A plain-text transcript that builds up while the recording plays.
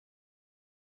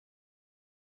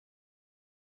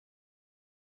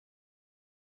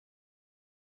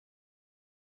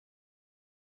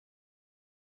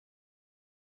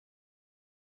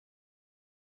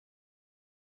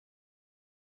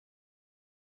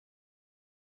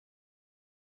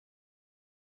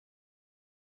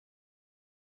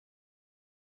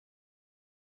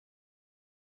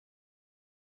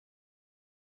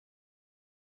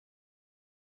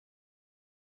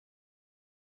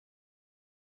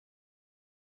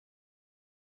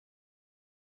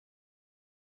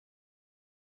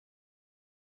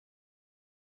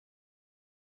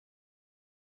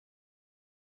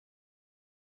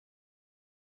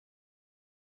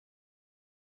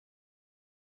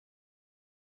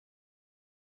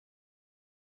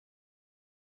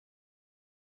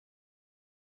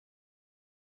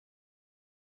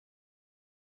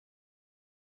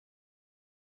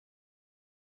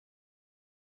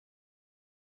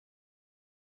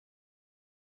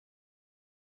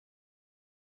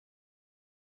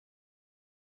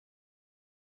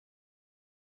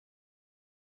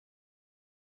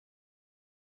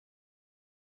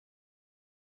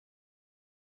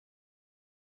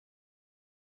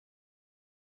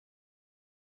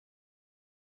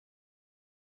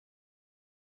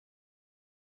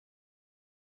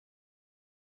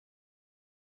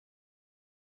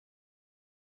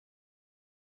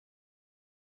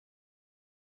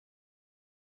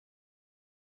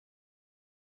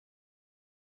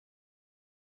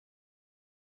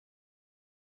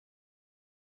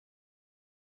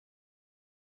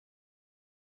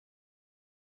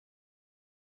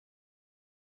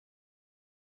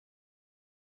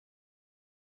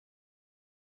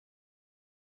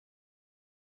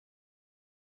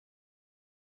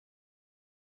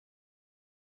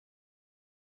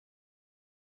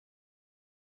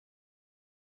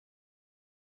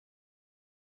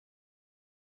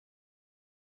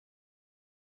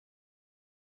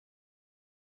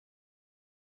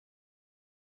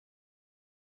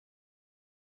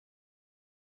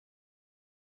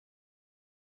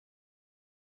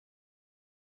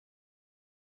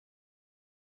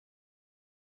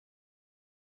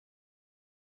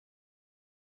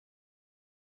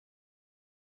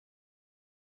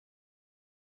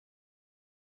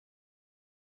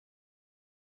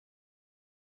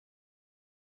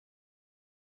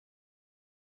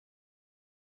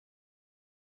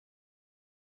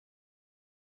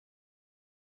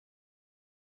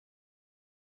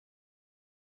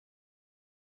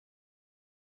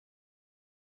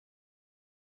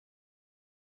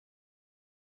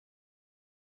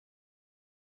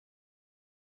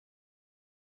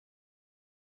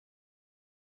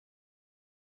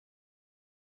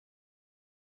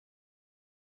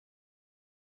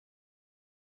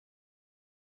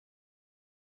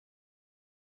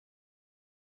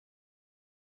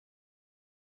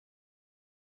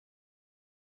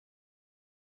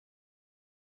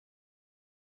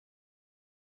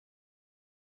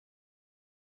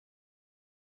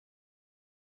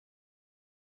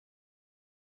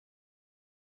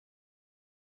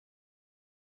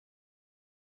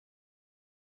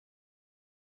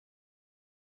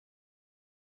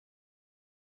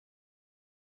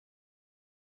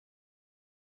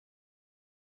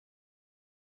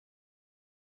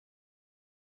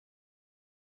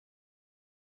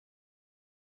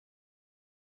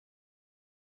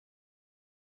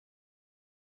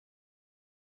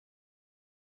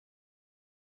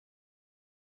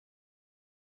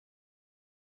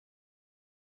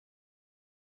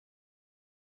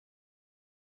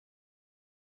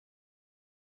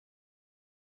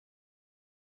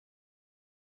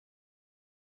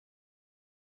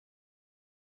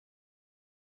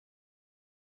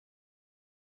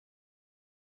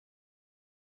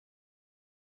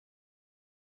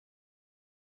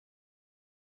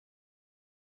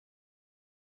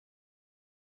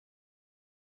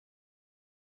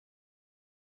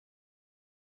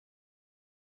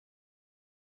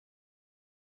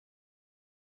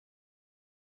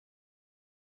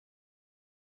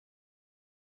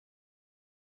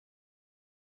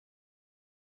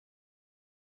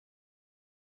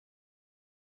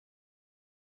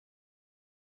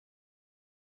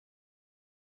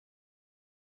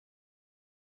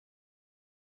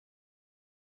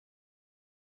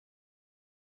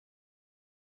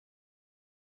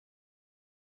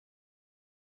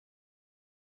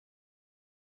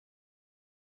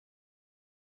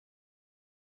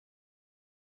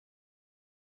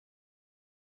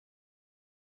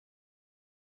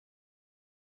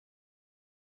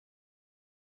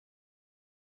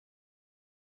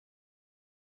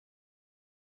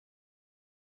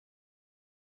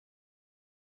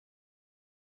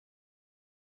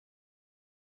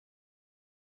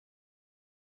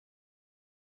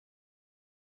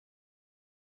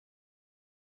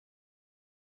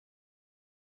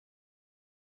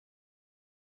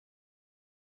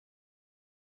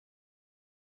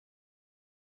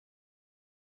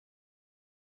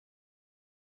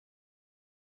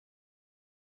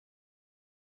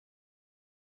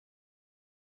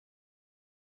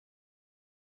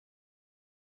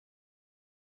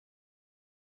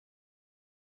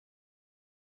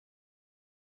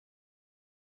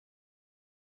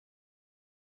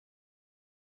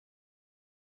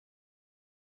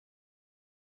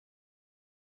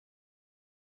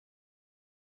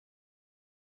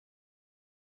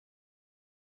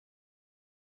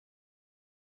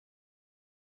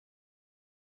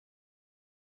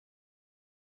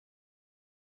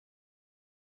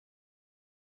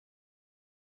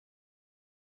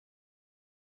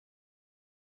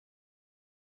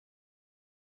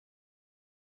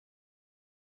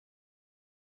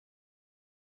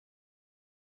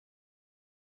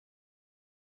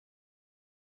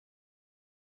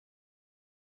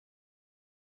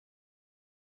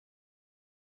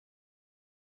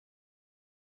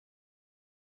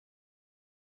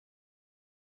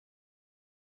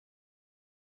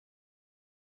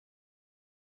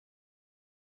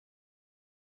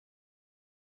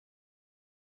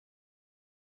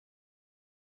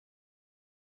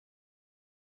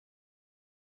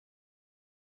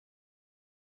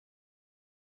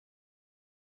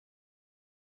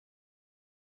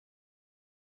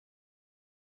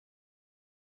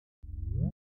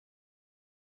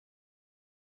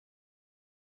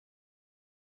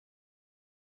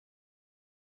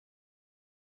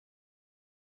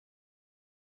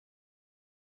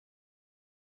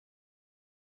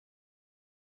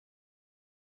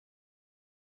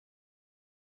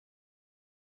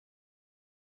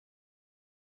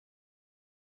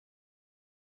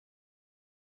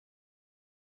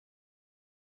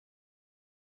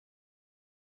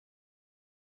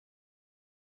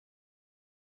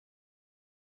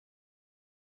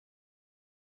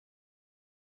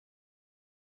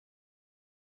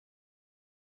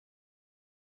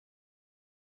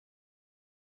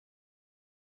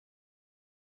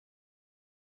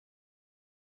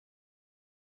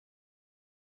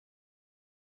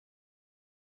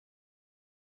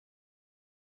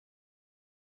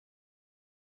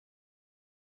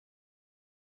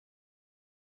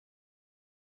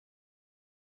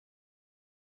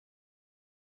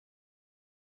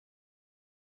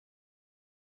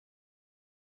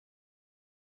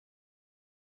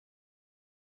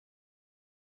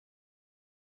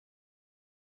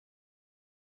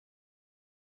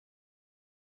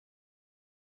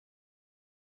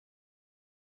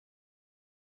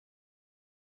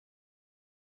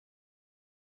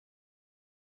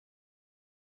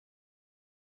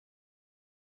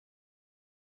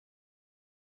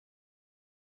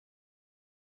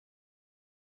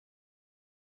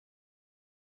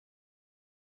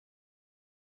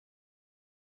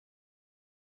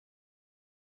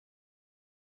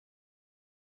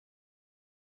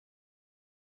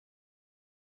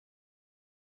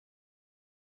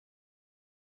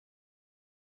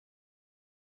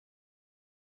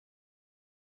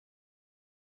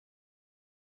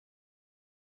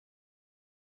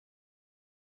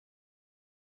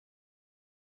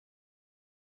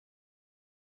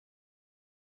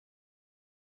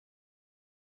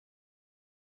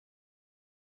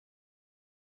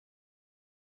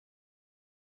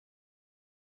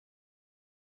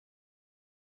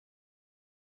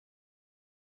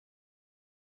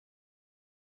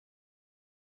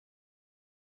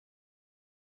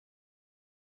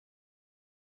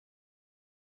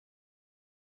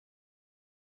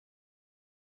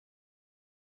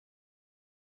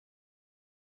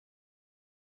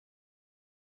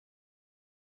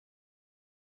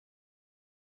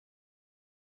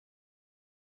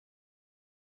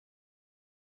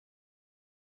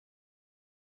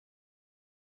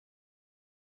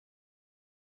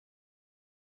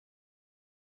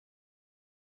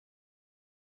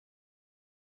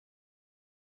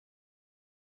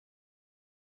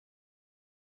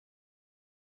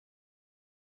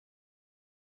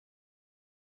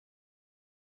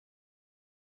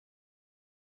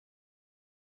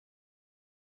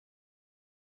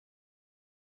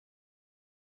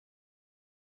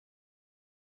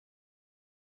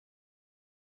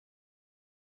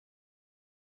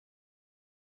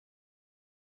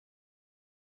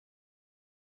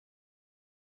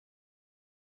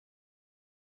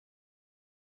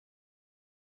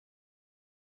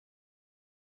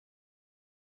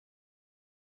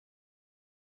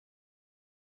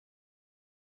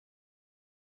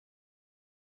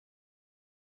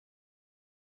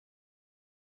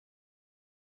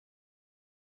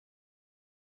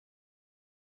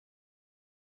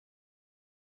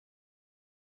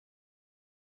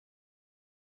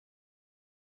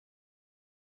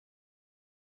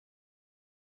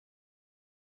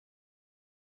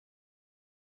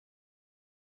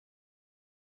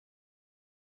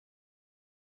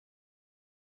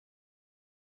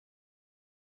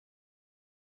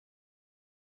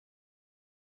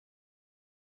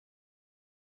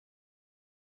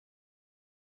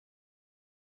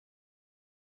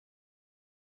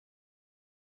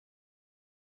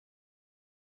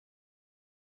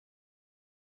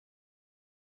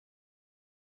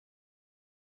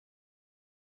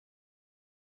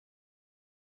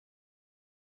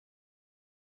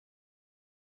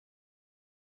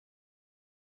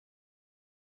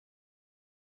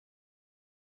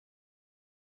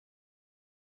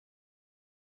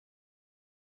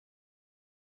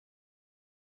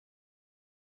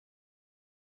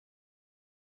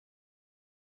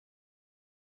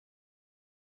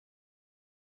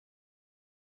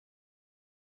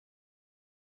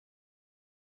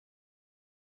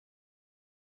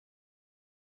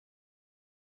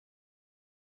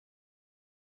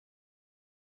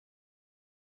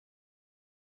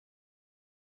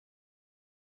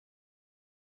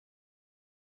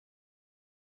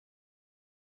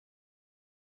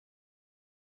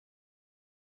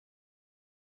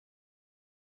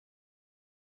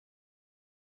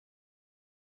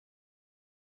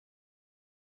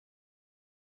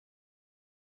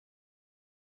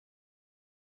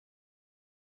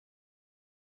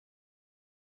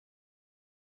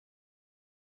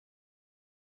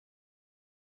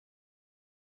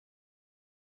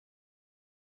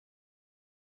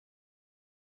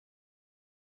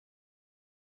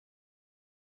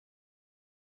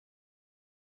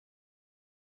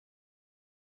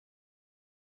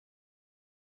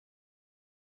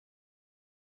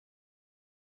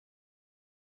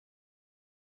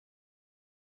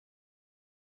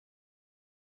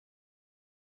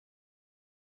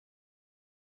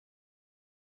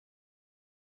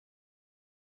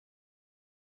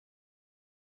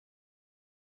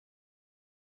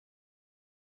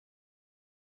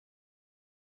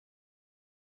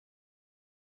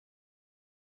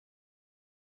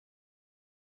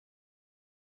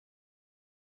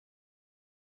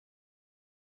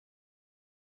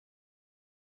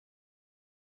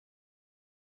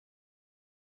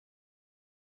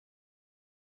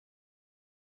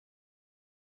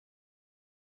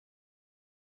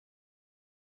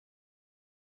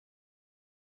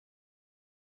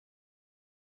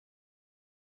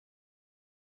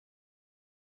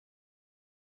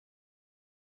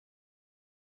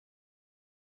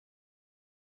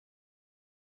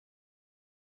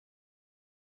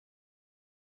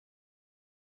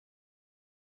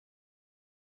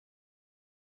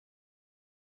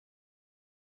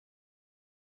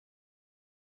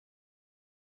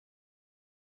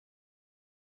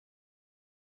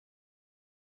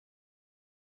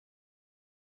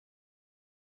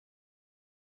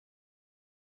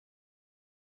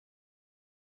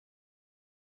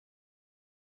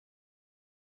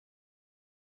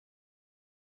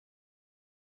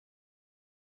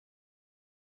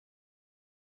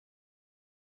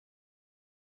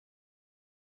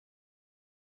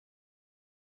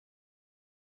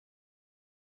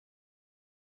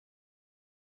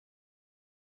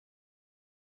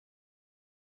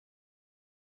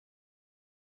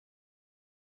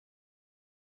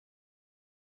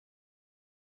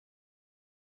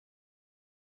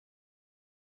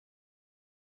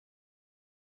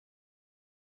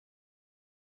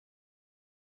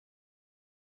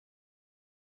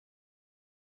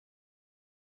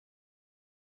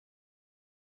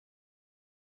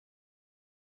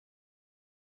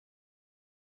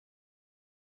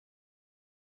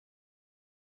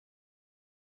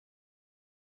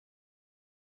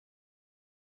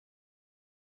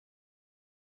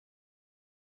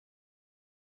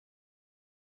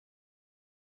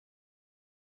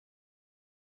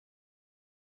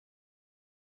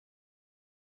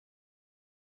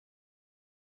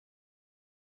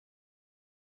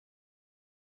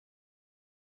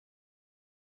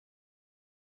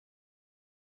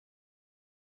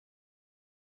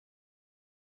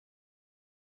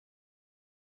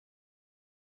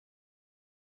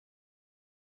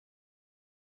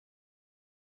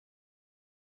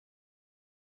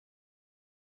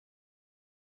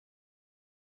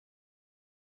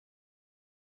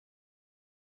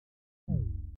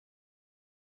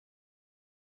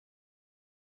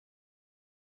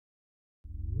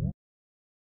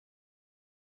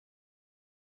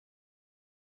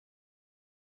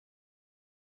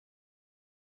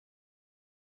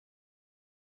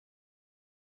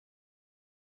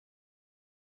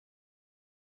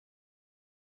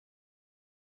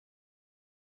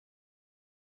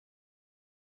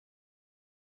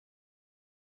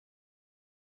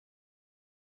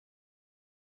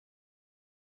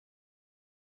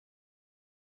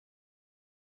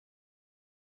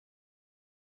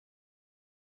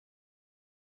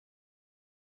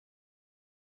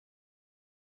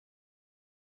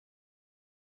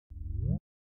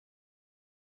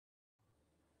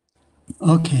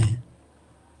Okay.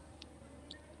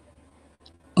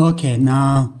 Okay,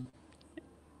 now,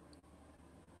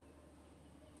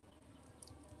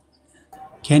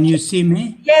 can you see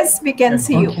me? Yes, we can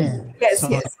see you. Okay. Yes, So,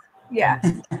 yes. Yeah.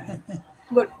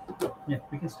 Good. Yeah,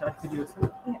 we can start with yourself.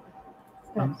 Yeah.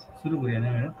 शुरू करिए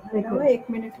ना madam. Now, 1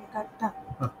 minute लगता.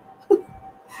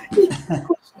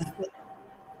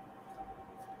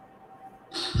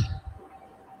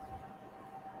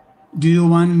 do you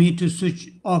want me to switch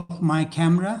off my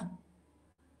camera?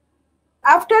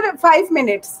 After 5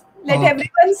 minutes, let Okay.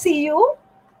 everyone see you.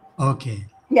 Okay.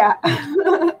 Yeah.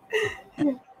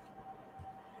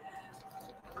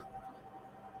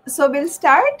 So we'll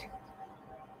start.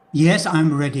 Yes,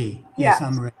 I'm ready. Yes, Yeah.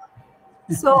 I'm ready.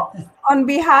 So on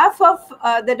behalf of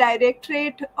the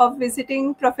Directorate of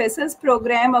Visiting Professors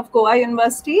Program of Goa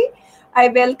University, I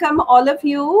welcome all of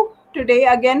you today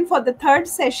again for the third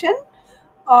session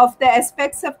of the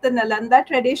aspects of the Nalanda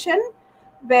tradition,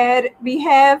 where we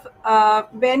have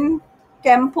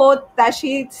Khampo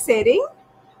Tashi Tsering,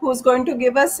 who's going to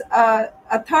give us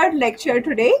a third lecture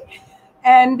today,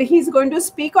 and he's going to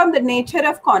speak on the nature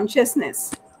of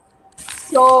consciousness.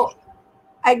 So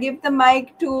I give the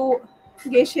mic to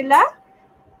Geshila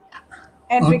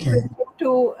and Okay. request him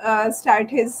to start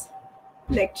his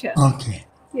lecture. Okay.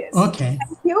 Yes. Okay.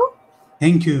 Thank you.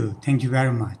 Thank you. Thank you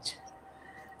very much.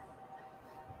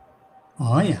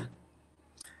 Oh, yeah.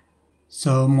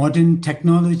 So modern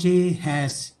technology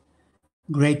has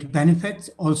great benefits.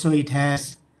 Also, it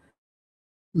has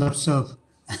lots of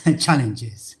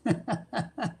challenges.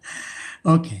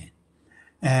 Okay.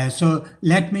 So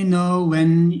let me know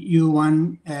when you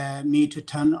want me to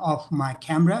turn off my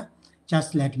camera.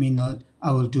 Just let me know.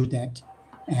 I will do that.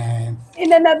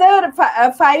 In another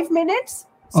 5 minutes,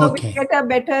 so Okay. we get a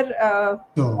better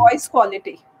Sure. voice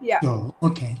quality. Yeah. So,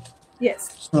 okay.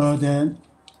 Yes. So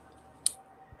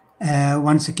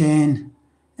once again,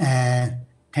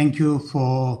 thank you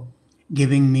for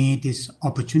giving me this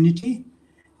opportunity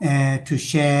to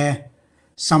share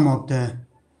some of the,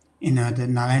 the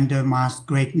Nalanda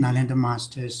great Nalanda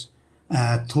masters'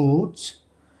 thoughts,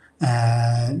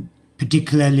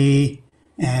 particularly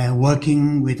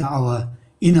working with our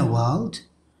inner world,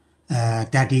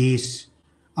 that is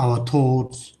our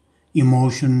thoughts,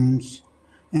 emotions,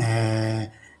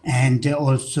 and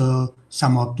also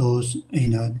some of those,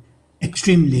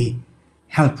 extremely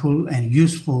helpful and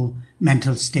useful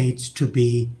mental states to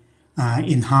be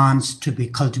enhanced, to be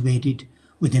cultivated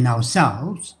within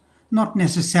ourselves, not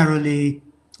necessarily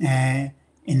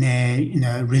in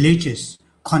a religious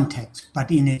context, but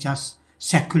in a just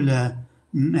secular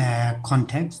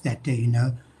context that,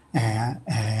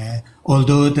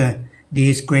 although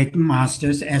these great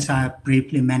masters, as I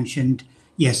briefly mentioned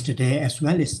yesterday as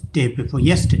well as day before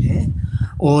yesterday,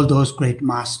 all those great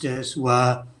masters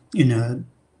were,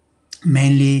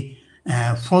 mainly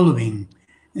following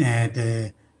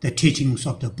the teachings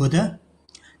of the Buddha.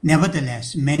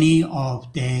 Nevertheless, many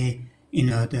of the,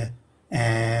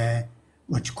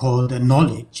 what you call the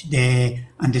knowledge, their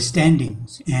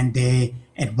understandings, and their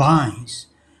advice,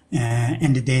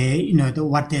 and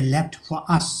what they left for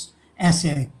us as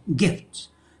a gift,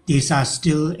 these are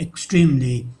still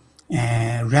extremely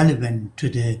relevant to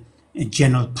the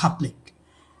general public.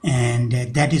 And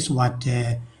that is what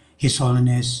His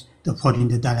Holiness the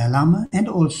 14th Dalai Lama, and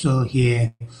also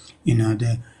here,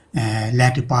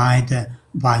 led by the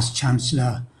Vice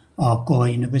Chancellor of Goa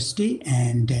University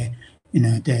and,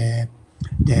 the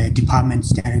department's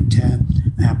director,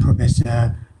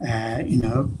 Professor,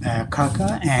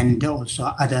 Kaka, and also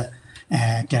other,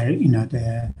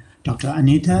 the Dr.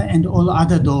 Anita, and all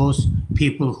other those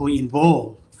people who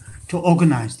involved to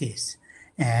organize this,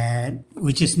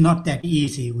 which is not that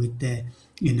easy with the,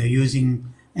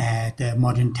 using the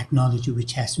modern technology,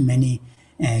 which has many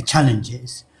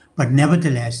challenges. But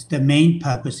nevertheless, the main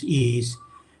purpose is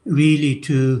really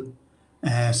to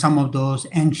some of those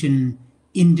ancient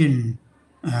Indian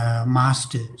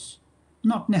masters,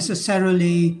 not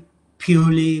necessarily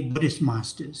purely Buddhist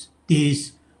masters.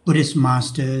 These Buddhist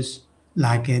masters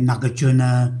like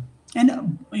Nagarjuna,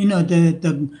 and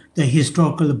the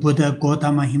historical Buddha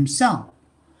Gautama himself,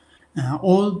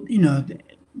 all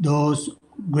those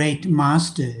great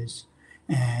masters,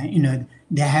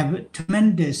 they have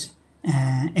tremendous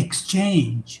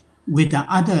exchange with the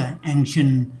other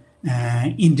ancient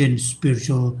Indian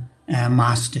spiritual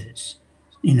masters.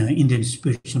 Indian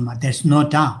spiritual masters. There's no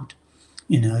doubt.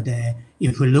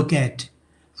 If we look at,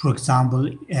 for example,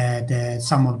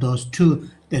 some of those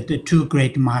the two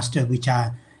great masters which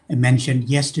I mentioned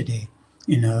yesterday,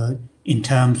 in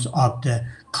terms of the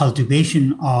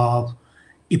cultivation of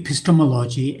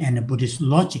epistemology and Buddhist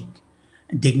logic,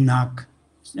 Dignac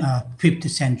 5th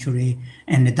century,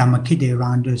 and the Dhammakiddha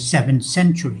around the 7th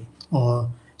century or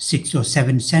 6th or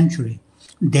 7th century.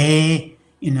 They,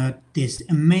 this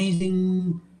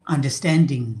amazing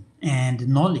understanding and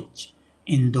knowledge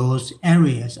in those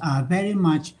areas are very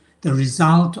much the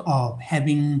result of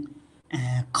having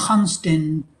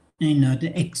constant,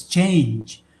 the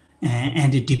exchange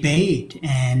and the debate,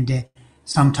 and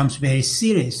sometimes very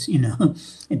serious,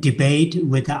 debate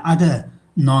with the other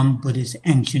non-Buddhist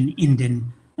ancient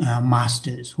Indian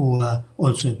masters who are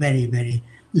also very, very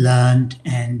learned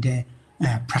and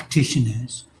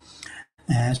practitioners.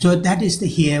 So that is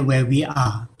here where we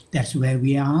are. That's where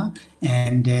we are,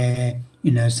 and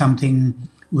something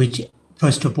which,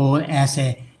 first of all, as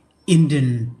a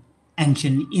ancient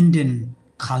Indian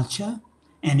culture,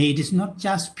 and it is not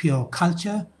just pure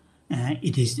culture.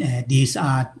 It is these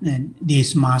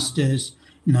masters,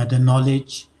 the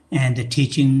knowledge and the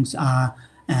teachings are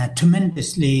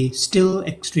tremendously, still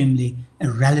extremely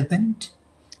relevant,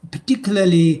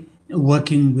 particularly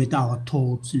working with our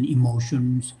thoughts and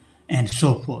emotions and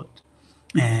so forth.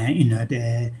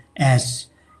 As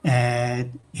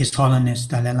His Holiness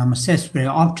Dalai Lama says very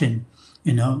often,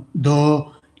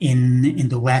 though in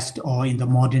the West or in the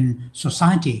modern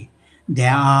society,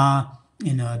 there are,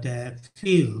 the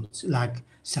fields like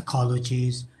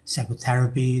psychologies,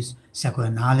 psychotherapies,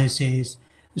 psychoanalysis,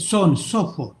 so on and so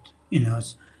forth,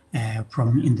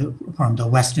 from the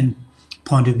Western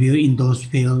point of view in those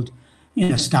fields,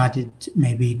 started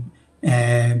maybe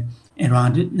around,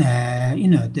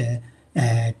 the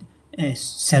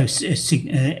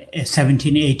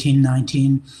 17, 18,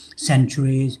 19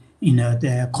 centuries,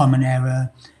 the Common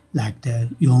Era, like the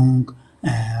Jung,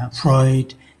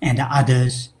 Freud, and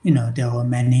others, there were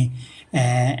many,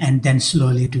 and then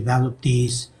slowly developed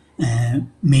these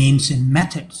means and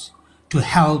methods to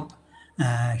help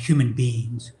human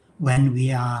beings when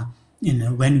we are,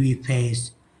 when we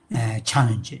face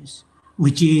challenges,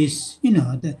 which is,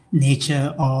 the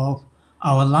nature of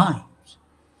our lives.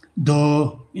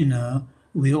 Though,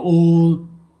 we all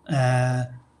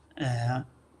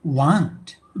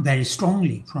want very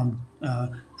strongly from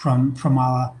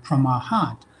our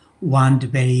heart, want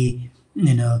very,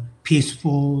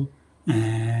 peaceful,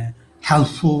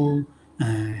 helpful,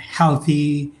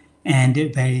 healthy, and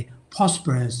very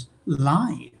prosperous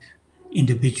life,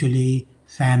 individually,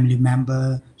 family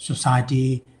member,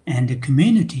 society, and the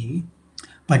community.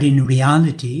 But in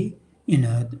reality,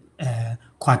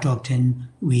 quite often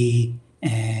we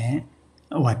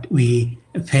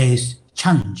face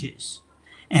challenges,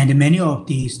 and many of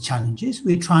these challenges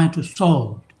we try to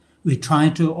solve, we try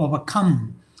to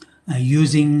overcome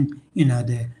using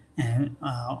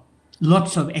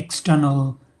lots of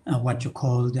external what you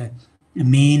call the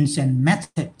means and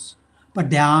methods. But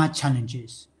there are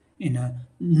challenges,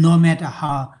 no matter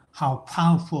how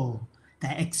powerful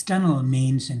the external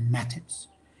means and methods,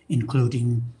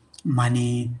 including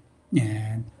money,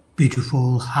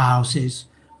 beautiful houses,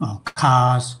 or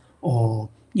cars, or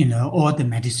all the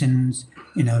medicines,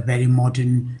 very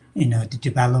modern, to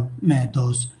develop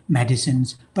those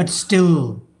medicines. But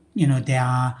still, there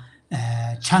are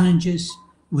challenges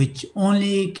which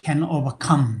only can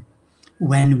overcome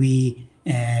when we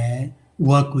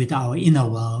work with our inner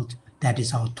world, that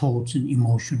is our thoughts and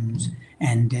emotions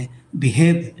and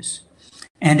behaviors.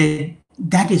 And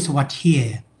that is what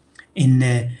here in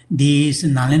these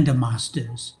Nalanda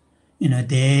masters,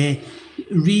 they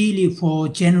really for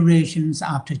generations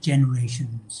after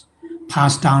generations,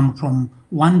 passed down from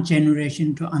one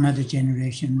generation to another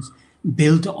generations,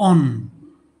 built on,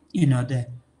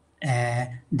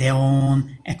 their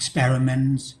own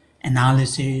experiments,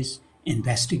 analysis,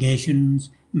 investigations,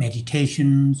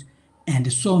 meditations,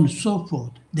 and so on and so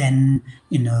forth. Then,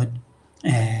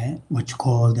 what you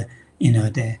call the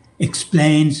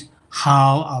explains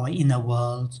how our inner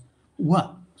world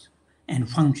works and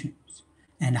functions,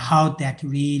 and how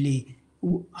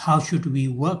should we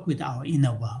work with our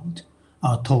inner world,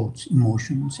 our thoughts,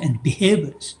 emotions, and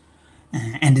behaviors.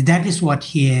 And that is what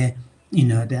here,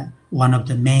 one of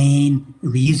the main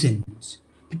reasons,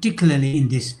 particularly in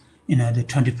this, the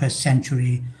 21st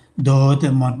century, though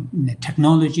the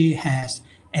technology has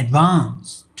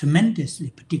advanced tremendously,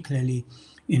 particularly,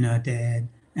 the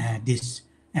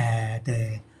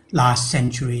last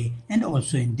century and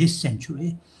also in this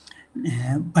century,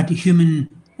 but human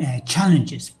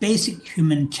challenges, basic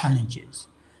human challenges,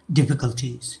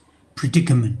 difficulties,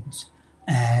 predicaments,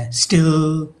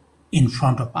 still in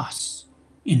front of us,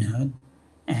 in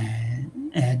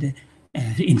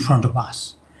front of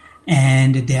us,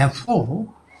 and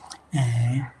therefore,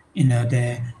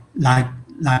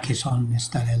 like His Holiness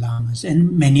Dalai Lamas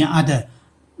and many other,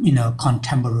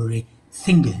 contemporary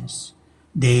thinkers,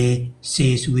 they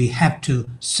says we have to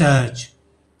search,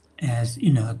 as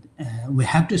we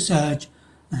have to search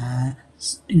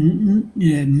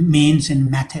means and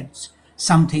methods,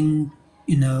 something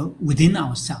within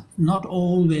ourselves, not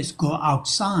always go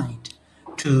outside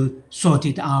to sort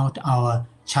it out, our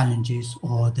challenges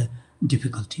or the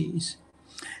difficulties.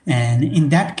 And in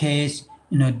that case,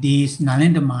 these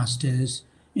Nalanda masters,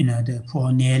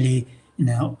 for nearly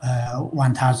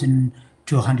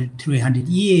 1,200, 300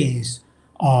 years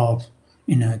of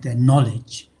the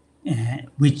knowledge,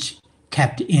 which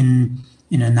kept in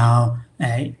now,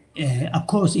 of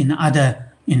course, in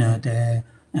other the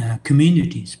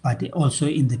communities, but also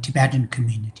in the Tibetan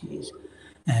communities,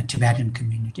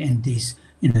 and these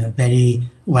very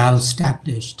well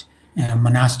established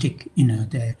monastic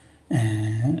the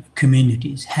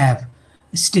communities have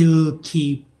still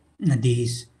keep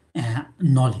this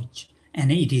knowledge,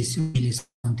 and it is really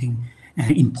something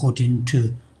important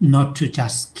to not to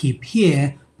just keep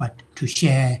here, but to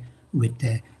share with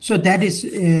the. So that is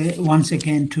once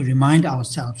again to remind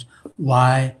ourselves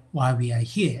why we are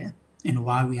here and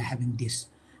why we are having this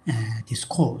this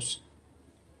course.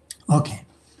 Okay.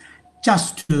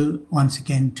 Just to once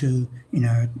again to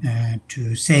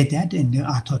to say that, and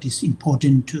I thought it's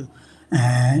important to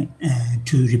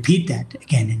repeat that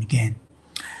again and again.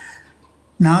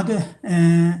 Now,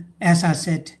 as I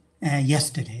said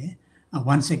yesterday,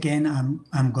 once again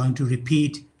I'm going to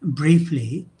repeat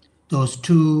briefly those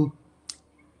two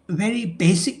very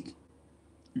basic,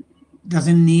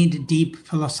 doesn't need deep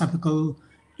philosophical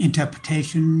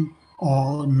interpretation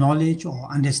or knowledge or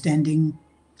understanding,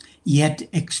 yet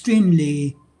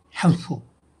extremely helpful,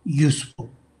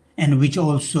 useful, and which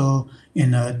also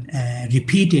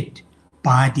repeated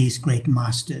by these great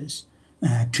masters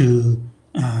to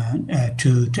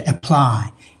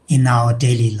apply in our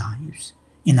daily lives,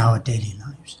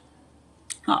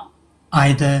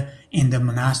 either in the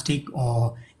monastic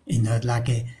or in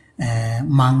the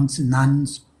monks,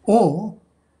 nuns, or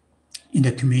in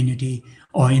the community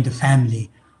or in the family,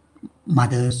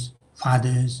 mothers,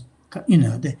 fathers,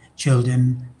 the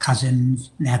children,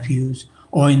 cousins, nephews,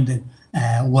 or in the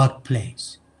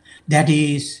workplace. That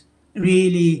is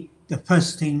really the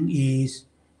first thing, is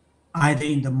either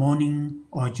in the morning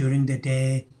or during the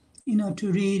day,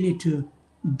 to really to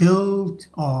build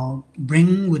or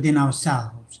bring within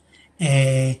ourselves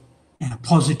a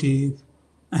positive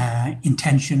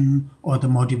intention or the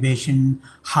motivation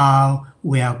how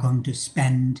we are going to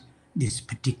spend this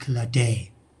particular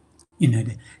day.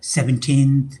 The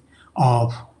 17th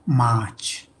of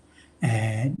March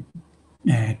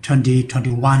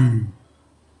 2021,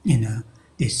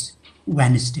 this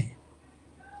Wednesday.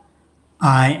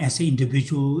 I, as an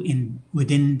individual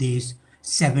within these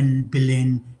 7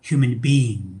 billion human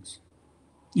beings,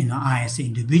 I as an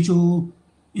individual,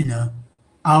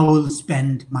 I will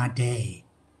spend my day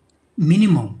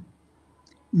minimum,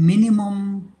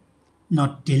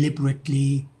 not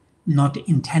deliberately, not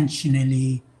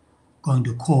intentionally going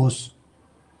to cause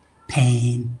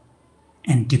pain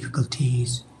and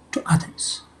difficulties to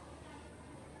others.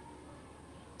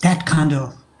 That kind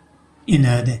of,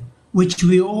 which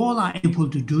we all are able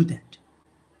to do that.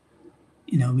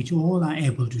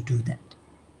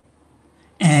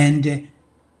 And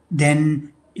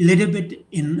then a little bit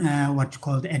in what's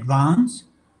called advance,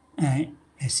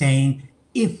 saying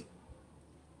if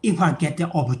I get the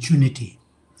opportunity,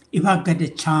 if I get a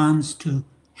chance to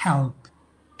help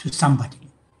to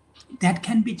somebody, that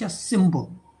can be just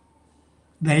simple,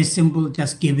 very simple,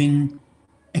 just giving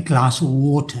a glass of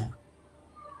water,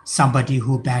 somebody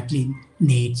who badly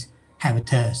needs, have a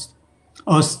thirst,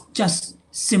 or just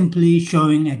simply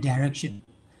showing a direction,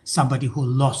 somebody who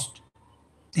lost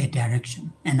their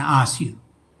direction and ask you.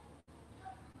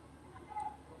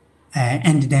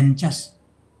 And then just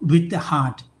with the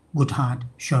heart, good heart,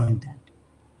 showing that.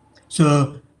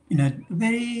 So,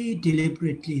 very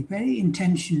deliberately, very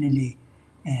intentionally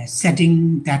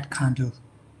setting that kind of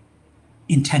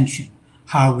intention,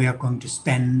 how we are going to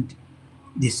spend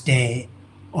this day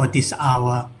or this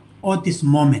hour or this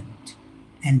moment.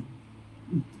 And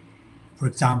for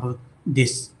example,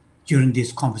 during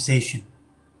this conversation,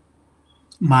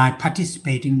 my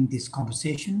participating in this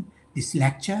conversation, this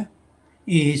lecture,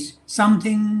 is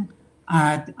something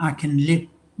I can live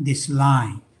this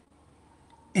life,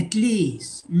 at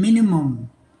least minimum,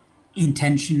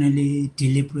 intentionally,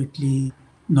 deliberately,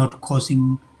 not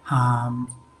causing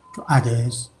harm to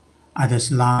others'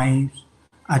 lives,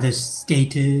 others'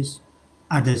 status,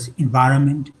 others'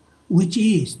 environment, which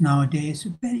is nowadays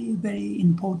very, very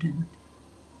important.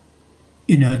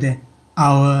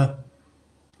 Our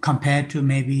compared to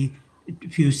maybe a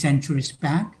few centuries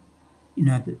back,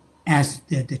 as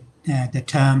the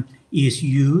term is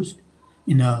used,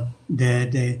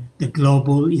 the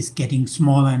global is getting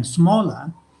smaller and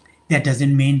smaller. That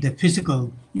doesn't mean the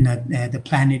physical, the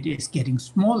planet is getting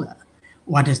smaller.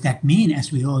 What does that mean?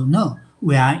 As we all know,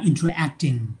 we are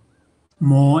interacting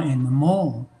more and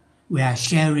more. We are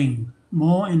sharing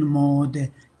more and more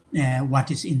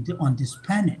what is on this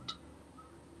planet.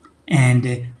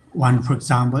 And one, for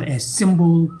example, a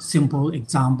simple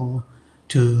example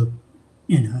to,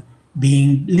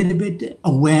 being a little bit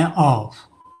aware of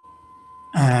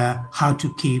how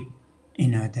to keep,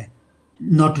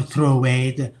 not to throw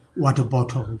away the water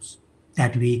bottles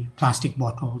plastic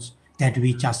bottles that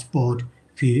we just bought a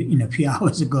few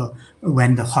hours ago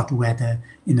when the hot weather,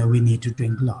 we need to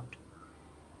drink a lot.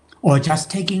 Or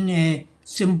just taking a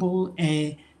simple,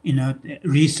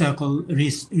 recycle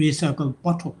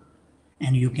bottle,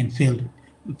 and you can fill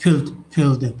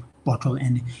the bottle,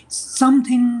 and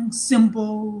something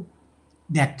simple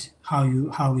that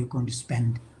how we're going to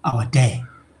spend our day.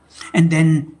 And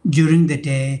then during the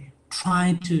day,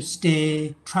 try to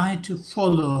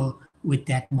follow with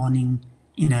that morning,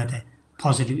 the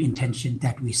positive intention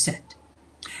that we set.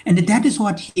 And that is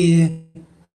what here,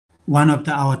 one of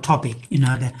our topic,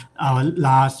 our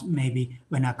last, maybe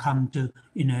when I come to,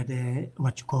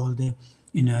 what you call to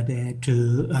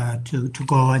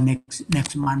go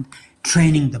next month,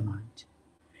 training the mind.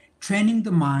 Training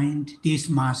the mind, these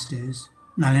masters,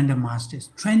 Nalanda masters,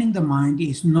 training the mind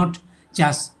is not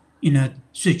just,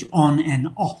 switch on and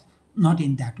off, not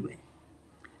in that way.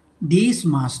 These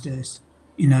masters,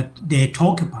 they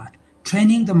talk about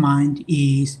training the mind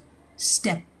is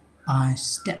step by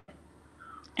step,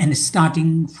 and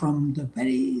starting from the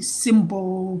very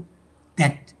simple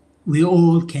that we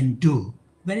all can do,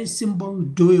 very simple,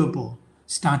 doable,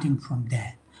 starting from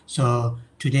there. So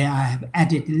today I have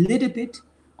added a little bit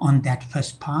on that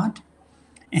first part,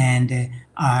 and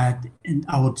I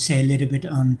would say a little bit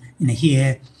on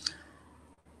here.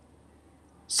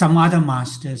 Some other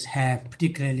masters have,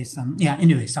 particularly some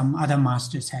other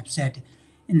masters have said,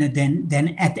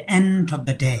 then at the end of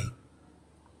the day,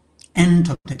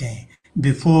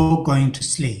 before going to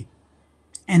sleep,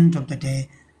 end of the day,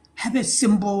 have a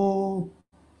simple,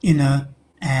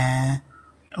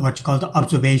 what's called the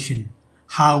observation,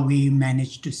 how we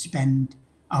manage to spend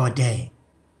our day.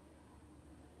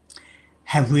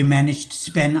 Have we managed to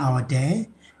spend our day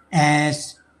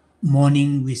as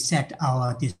morning we set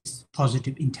this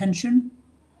positive intention,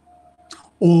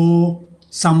 or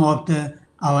some of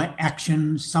our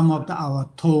actions, some of our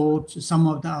thoughts, some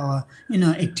of our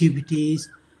activities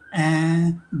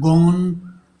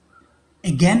gone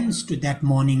against that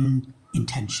morning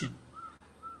intention,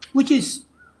 which is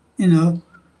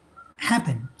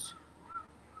happens,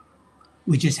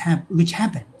 which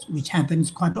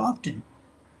happens quite often.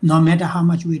 No matter how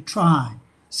much we try,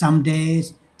 some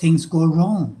days things go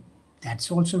wrong.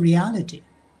 That's also reality.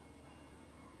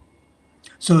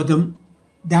 So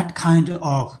that kind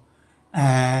of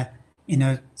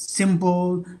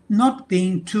simple, not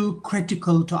being too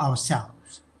critical to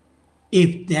ourselves.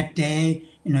 If that day,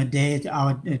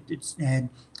 our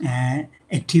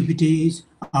activities,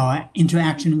 our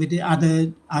interaction with the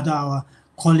other our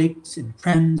colleagues and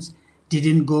friends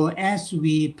didn't go as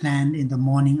we planned in the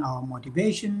morning, our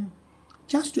motivation,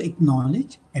 just to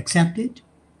acknowledge, accept it,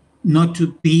 not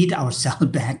to beat ourselves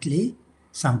badly.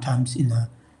 Sometimes,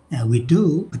 we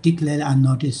do, particularly I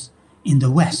notice in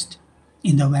the West.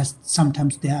 In the West,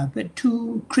 sometimes they are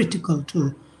too critical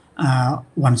to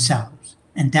oneself,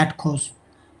 and that causes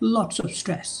lots of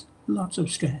stress.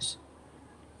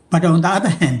 But on the other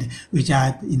hand, which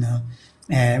I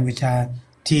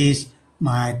tease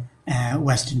my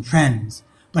Western friends,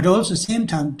 but also same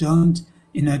time don't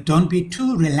be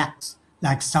too relaxed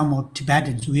like some of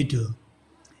Tibetans we do.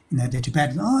 The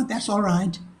Tibetans, that's all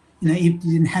right. If it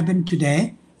didn't happen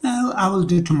today, I will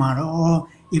do tomorrow, or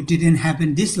if it didn't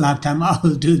happen this lifetime, I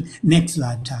will do next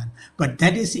lifetime. But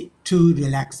that is too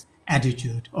relaxed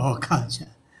attitude or culture,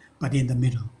 but in the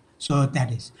middle. So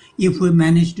that is, if we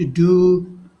manage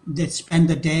to spend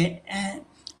the day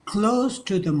close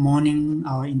to the morning,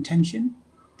 our intention,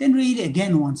 then really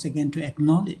once again to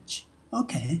acknowledge,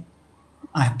 okay,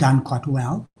 I've done quite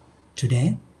well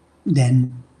today,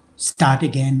 then start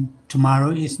again,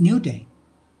 tomorrow is new day,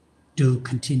 to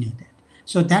continue that.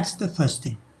 So that's the first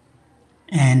thing.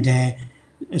 And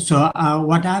so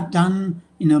what I've done,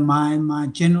 my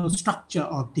general structure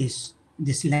of this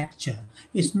lecture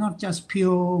is not just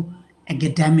pure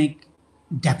academic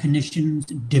definitions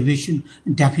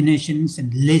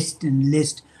and list,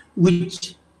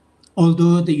 which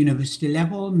although the university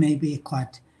level may be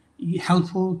quite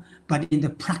helpful, but in the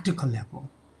practical level,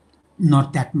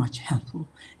 not that much helpful.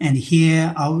 And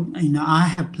here,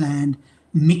 I have planned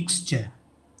mixture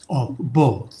of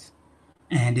both.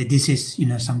 And this is,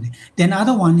 something. Then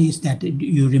other one is that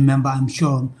you remember, I'm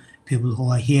sure people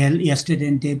who are here yesterday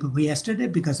and day before yesterday,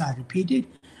 because I repeated,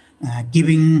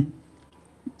 giving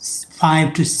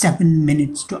 5 to 7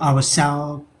 minutes to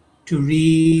ourselves to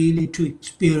really to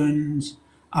experience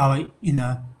our,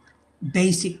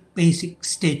 basic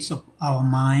states of our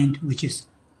mind, which is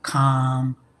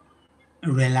calm,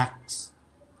 relaxed,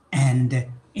 and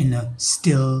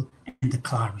still, and the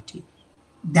clarity.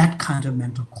 That kind of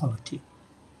mental quality.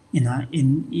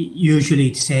 Usually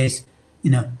it says,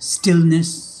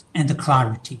 stillness and the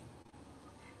clarity.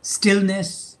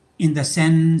 Stillness in the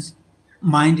sense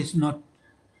mind is not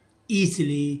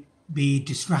easily be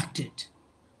distracted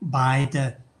by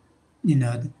the,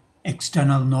 the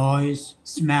external noise,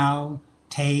 smell,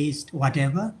 taste,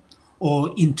 whatever,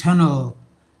 or internal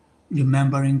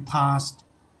remembering past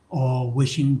or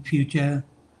wishing future,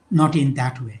 not in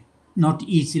that way, not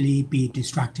easily be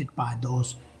distracted by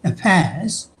those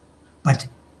affairs, but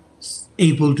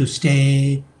able to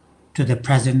stay to the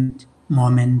present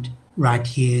moment right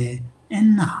here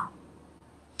and now.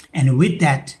 And with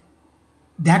that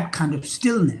kind of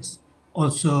stillness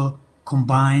also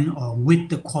combine or with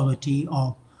the quality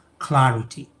of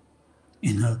clarity.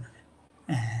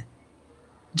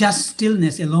 Just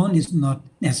stillness alone is not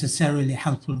necessarily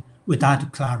helpful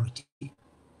without clarity.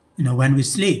 When we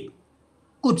sleep,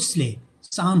 good sleep,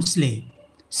 sound sleep,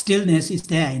 stillness is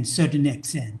there in certain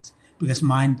extent because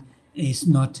mind is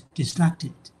not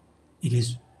distracted. It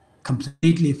is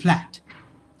completely flat,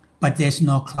 but there's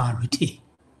no clarity.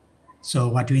 So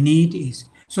what we need is,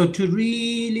 so to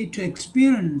really to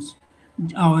experience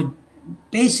our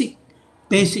basic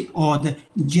or the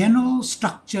general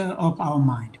structure of our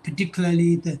mind,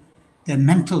 particularly the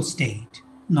mental state,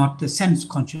 not the sense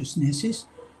consciousnesses.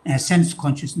 Sense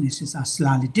consciousnesses are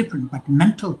slightly different, but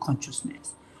mental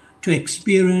consciousness, to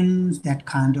experience that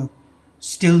kind of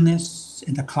stillness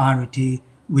and the clarity,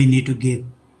 we need to give,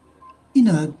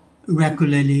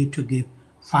 regularly to give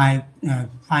 5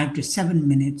 to 7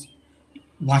 minutes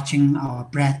watching our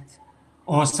breath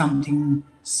or something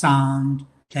sound,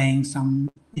 playing some,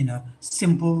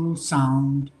 simple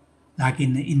sound, like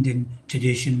in the Indian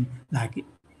tradition, like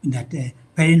that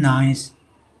very nice,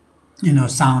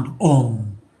 sound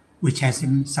Om, which has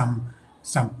some,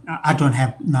 I don't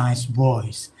have nice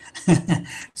voice.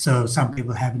 So some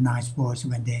people have nice voice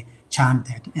when they chant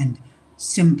that, and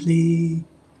simply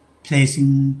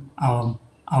placing our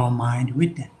mind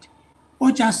with that.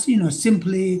 Or just,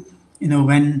 simply,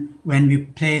 when we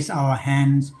place our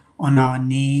hands on our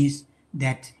knees,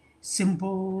 that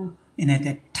simple,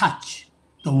 that touch,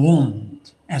 the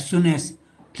warmth, as soon as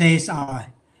place our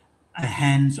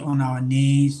hands on our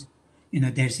knees,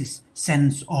 there's this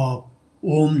sense of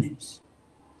warmness.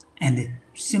 And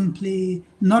simply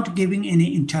not giving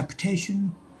any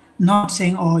interpretation, not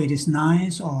saying, oh, it is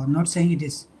nice, or not saying it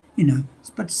is,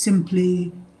 but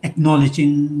simply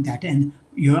acknowledging that, and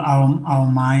our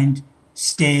mind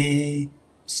stay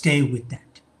with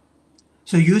that.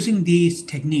 So using these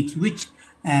techniques, which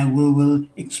we will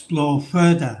explore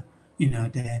further,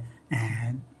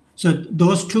 so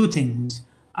those two things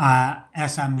are,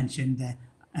 as I mentioned,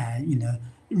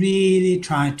 really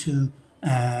try to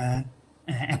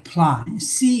apply,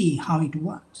 see how it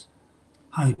works.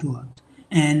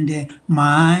 And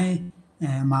my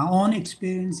own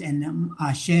experience, and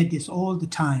I share this all the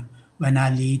time when I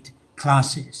lead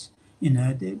classes.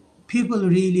 The people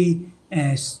really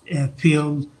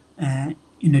feel,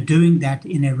 doing that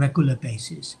in a regular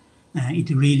basis, it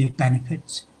really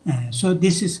benefits. So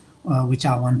this is which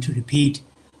I want to repeat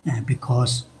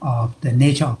because of the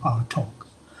nature of our talk.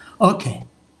 Okay,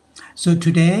 so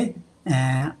today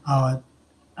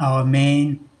our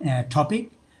main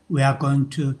topic, we are going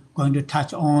to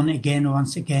touch on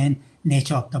once again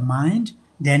nature of the mind.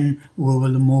 Then we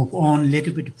will move on a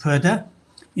little bit further,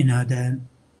 a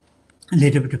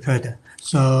little bit further.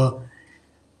 So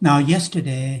now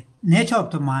yesterday, nature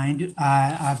of the mind,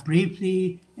 I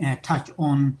briefly touched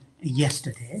on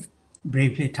yesterday,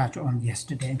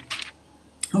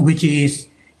 which is,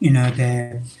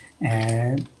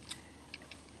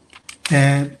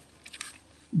 the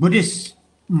Buddhist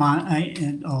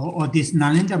or these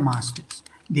Nalanda masters.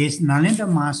 These Nalanda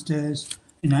masters,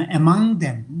 among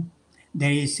them,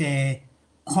 there is a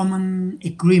common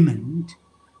agreement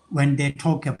when they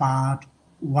talk about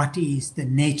what is the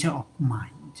nature of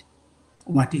mind.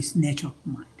 What is nature of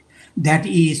mind? That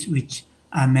is, which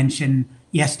I mentioned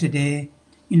yesterday,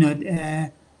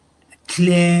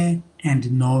 clear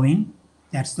and knowing.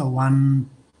 That's the one,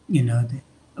 the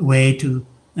way to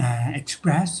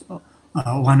express,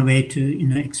 one way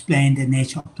to explain the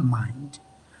nature of the mind,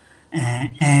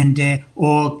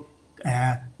 or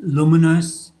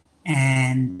luminous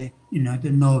and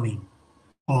the knowing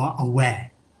or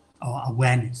aware or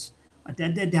awareness.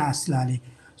 They are slightly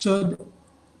so.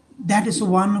 That is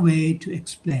one way to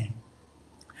explain.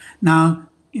 Now,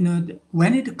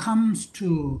 when it comes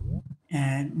to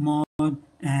more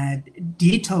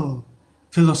detailed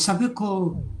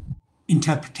philosophical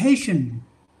interpretation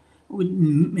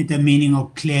with the meaning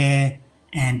of clear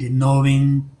and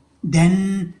knowing,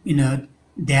 then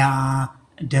there are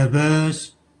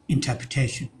diverse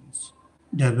interpretations.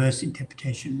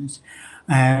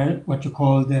 What you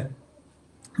call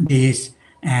these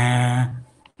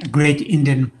great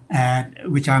Indian,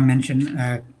 which I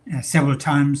mentioned several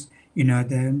times,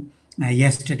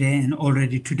 yesterday and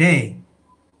already today,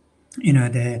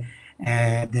 the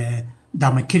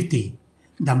Dhammakirti,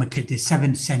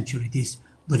 7th century, these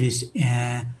Buddhist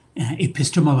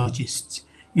epistemologists,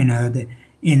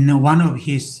 in one of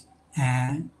his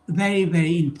very,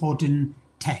 very important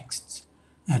texts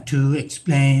to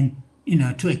explain,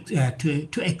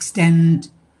 to extend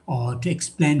or to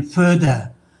explain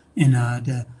further,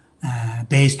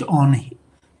 based on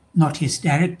not his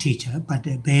direct teacher, but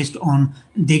based on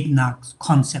Dignak's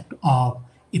concept of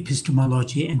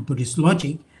epistemology and Buddhist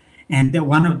logic. And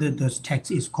one of those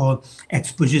texts is called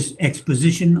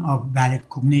Exposition of Valid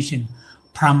Cognition,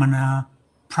 Pramana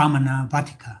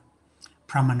Vatika,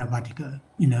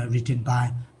 written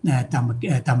by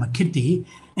Dhammakirti.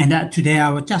 And today I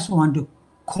would just want to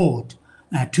quote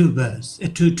two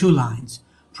lines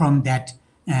from that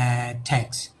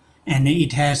text. And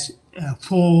it has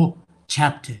four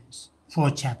chapters,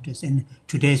 and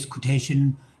today's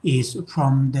quotation is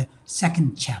from the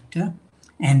second chapter,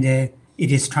 and it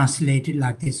is translated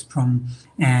like this from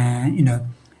Tibetan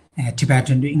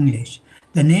to English.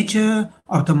 The nature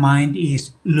of the mind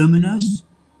is luminous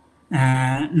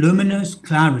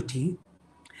clarity.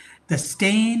 The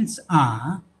stains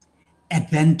are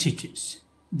advantages.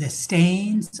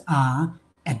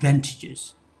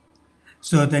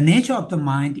 So the nature of the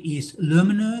mind is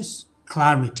luminous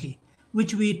clarity,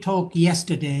 which we talked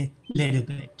yesterday a little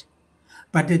bit.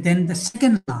 But then the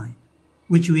second line,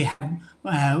 which we have,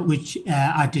 which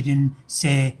I didn't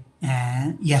say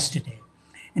yesterday,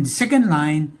 and the second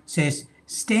line says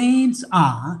stains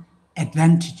are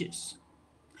advantages,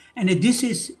 and this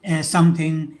is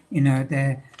something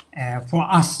for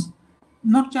us,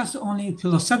 not just only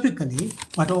philosophically,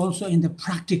 but also in the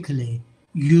practically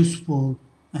useful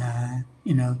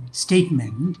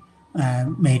statement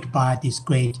made by these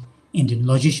great Indian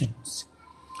logicians.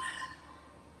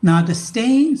 Now, the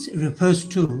stains refers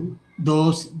to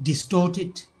those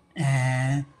distorted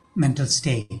mental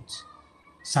states,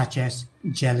 such as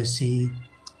jealousy,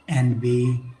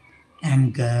 envy,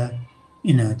 anger,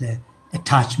 the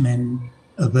attachment,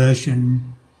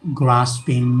 aversion,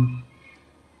 grasping,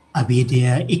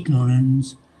 avidya,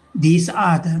 ignorance. These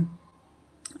are the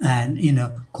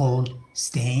called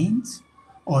stains,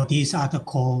 or these are the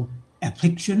called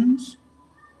afflictions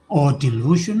or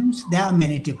delusions. There are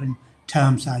many different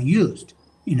terms are used,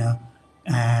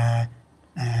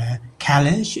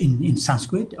 kalash in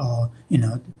Sanskrit, or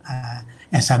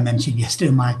as I mentioned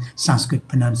yesterday, my Sanskrit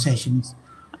pronunciations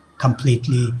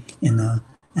completely and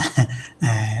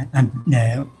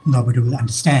nobody will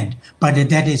understand, but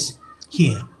that is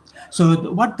here.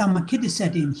 So what Dhammakirti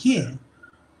said in here,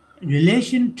 in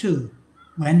relation to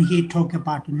when he talked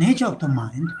about the nature of the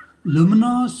mind,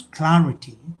 luminous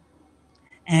clarity,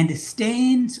 and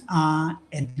stains are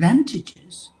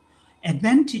advantages.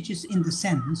 Advantages in the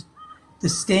sense, the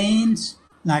stains,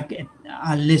 like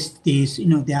I list these,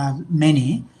 there are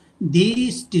many,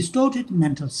 these distorted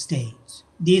mental states,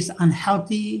 these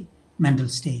unhealthy mental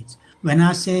states. When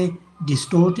I say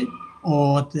distorted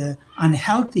or the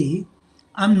unhealthy,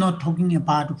 I'm not talking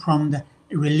about from the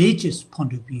religious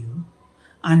point of view.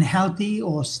 Unhealthy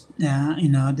or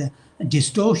the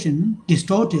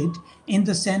distorted in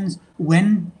the sense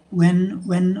when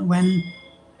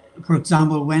for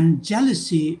example, when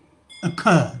jealousy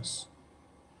occurs,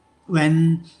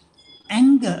 when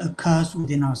anger occurs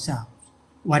within ourselves,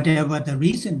 whatever the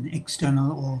reason,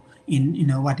 external or in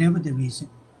whatever the reason,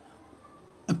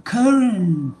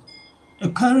 occurrence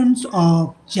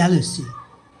of jealousy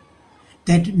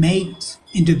that makes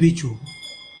individual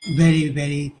very,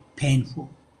 very painful,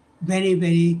 very,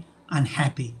 very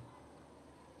unhappy.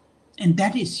 And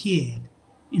that is here,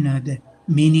 the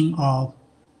meaning of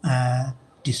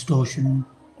distortion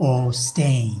or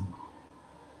stain.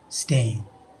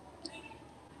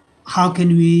 How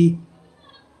can we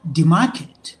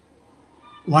demarcate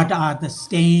what are the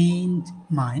stained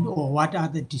mind, or what are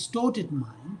the distorted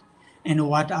mind, and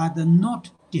what are the not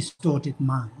distorted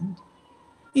mind.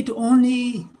 It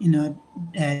only, the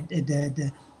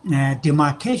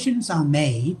demarcations are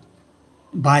made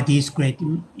by these great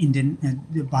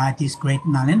by these great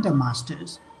Nalanda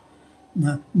masters.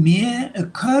 Mere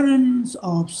occurrence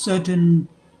of certain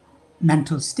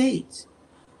mental states,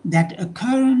 that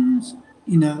occurrence,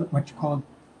 what you call,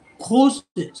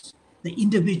 causes the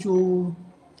individual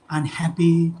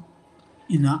unhappy,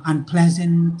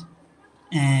 unpleasant,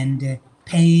 and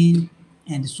pain,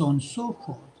 and so on and so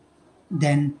forth,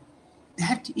 then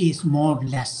that is more or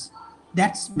less,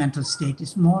 that's mental state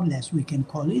is more or less, we can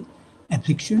call it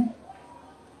affliction.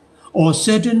 Or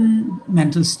certain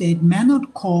mental state may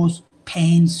not cause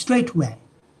pain straightway,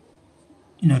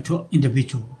 to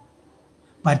individual,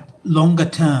 but longer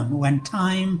term, when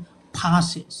time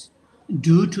passes,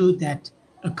 due to that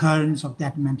occurrence of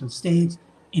that mental state,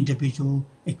 individual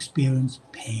experience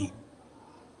pain.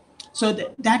 So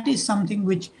that is something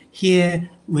which here,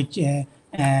 which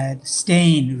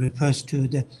stain refers to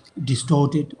the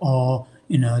distorted, or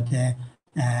the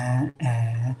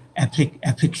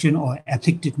affliction or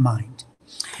afflicted mind.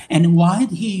 And why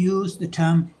he used the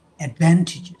term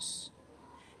advantages?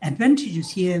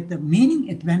 Advantages here, the meaning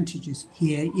advantages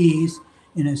here is,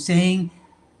 saying,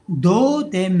 though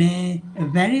they may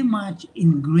very much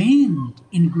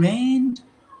ingrained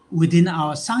within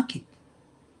our psychic,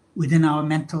 within our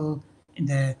mental,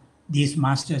 these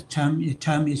master term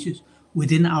is used,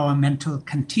 within our mental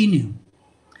continuum.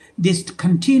 This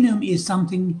continuum is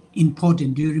something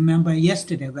important. Do you remember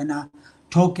yesterday when I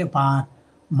talked about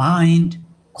mind,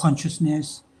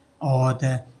 consciousness, or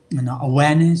the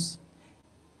awareness?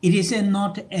 It is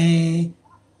not a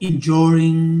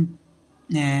enduring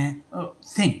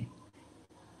thing.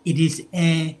 It is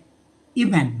a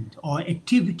event or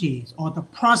activities or the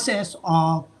process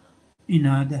of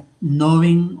the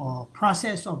knowing, or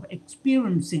process of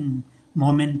experiencing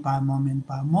moment by moment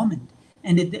by moment.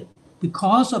 And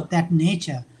because of that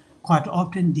nature, quite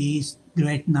often these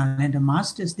great Nalanda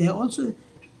masters, they also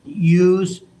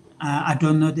use, I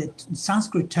don't know the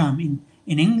Sanskrit term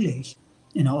in English,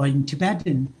 or in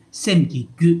Tibetan, semji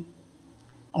gu,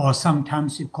 or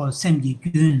sometimes you call semji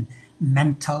gun,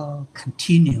 mental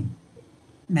continuum.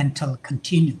 Mental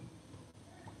continuum.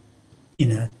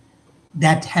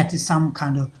 That had some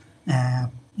kind of,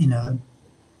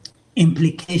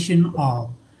 implication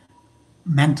of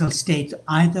mental state,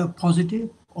 either positive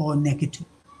or negative,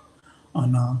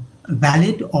 or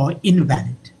valid or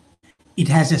invalid. It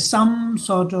has some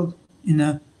sort of,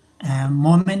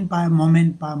 moment by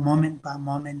moment by moment by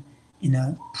moment,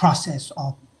 process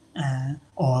of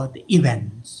or the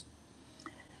events.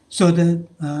 So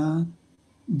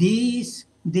these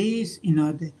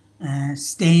the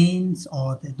stains,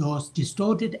 or those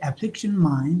distorted affliction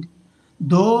mind,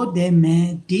 though they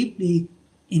may deeply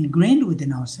ingrained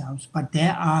within ourselves, but they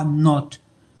are not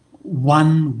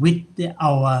one with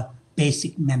our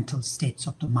basic mental states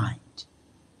of the mind.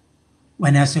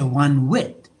 When I say one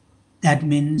with, that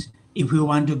means if we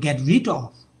want to get rid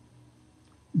of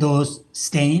those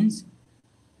stains,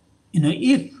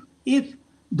 if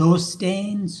those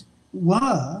stains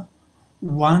were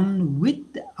one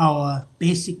with our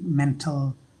basic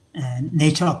mental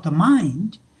nature of the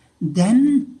mind,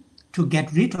 then to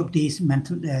get rid of these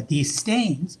these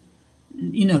stains,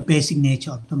 basic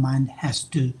nature of the mind has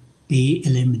to be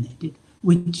eliminated,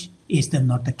 which is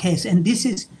not the case. And this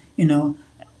is,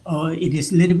 it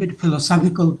is a little bit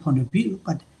philosophical point of view,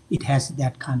 but it has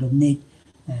that kind of nature,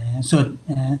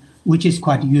 which is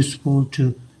quite useful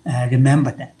to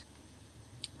remember that.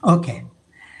 Okay,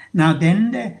 now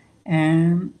then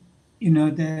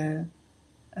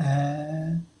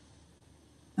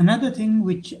another thing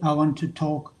which I want to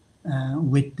talk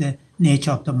with the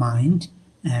nature of the mind,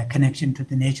 connection to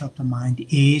the nature of the mind,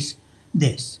 is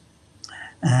this.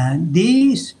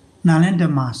 These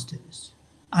Nalanda masters,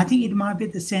 I think it might be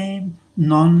the same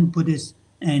non-Buddhist,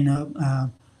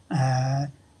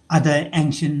 other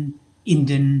ancient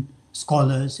Indian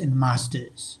scholars and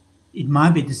masters. It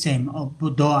might be the same,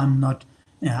 though I'm not,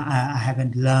 I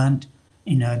haven't learned,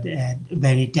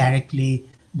 very directly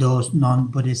those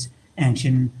non-Buddhist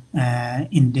ancient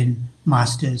Indian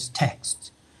masters'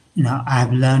 texts.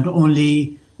 I've learned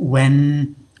only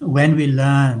when we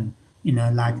learn,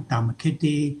 like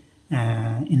Dhammakirti,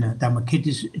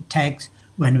 Dhammakirti's text,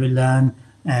 when we learn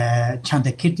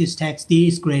Chandakirti's text,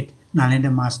 these great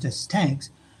Nalanda masters'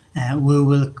 texts, we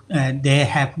will. They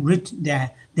had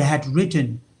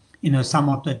written, some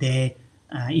of the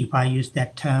if I use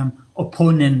that term,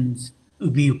 opponent's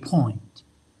viewpoint.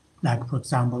 Like, for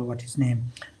example, what his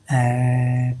name,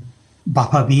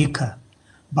 Bapavika.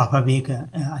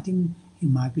 I think he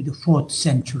might be the 4th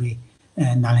century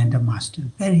Nalanda master.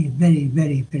 Very, very,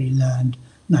 very, very learned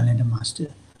Nalanda master.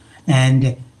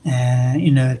 And,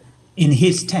 in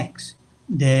his text,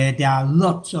 there are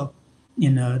lots of,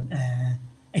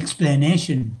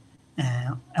 explanation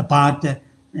about the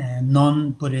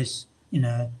non-Buddhist,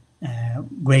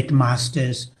 great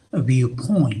masters'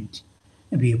 viewpoint.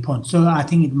 So I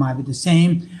think it might be the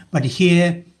same. But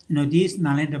here, these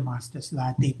Nalanda masters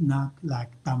like Deknak,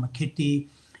 like Dhammakirti,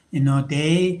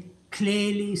 they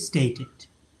clearly stated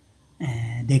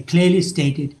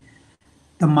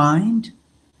the mind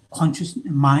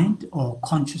or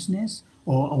consciousness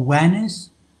or awareness,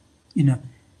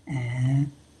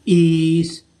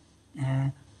 is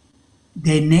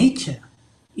their nature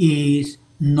is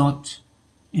not,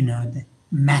 the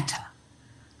matter.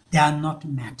 They are not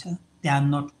matter. They are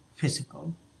not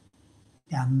physical.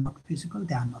 They are not physical.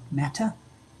 They are not matter.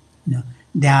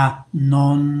 They are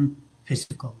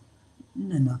non-physical,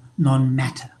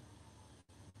 non-matter.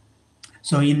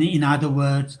 So, in other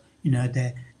words,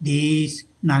 these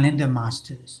Nalanda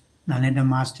masters,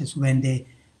 when they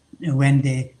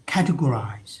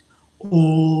categorize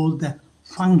all the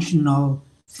functional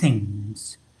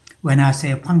things. When I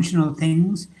say functional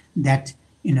things, that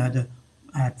the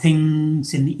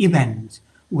things in events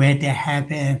where they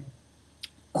have a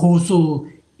causal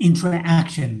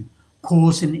interaction,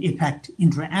 cause and effect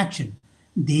interaction.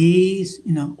 These,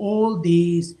 all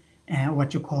these,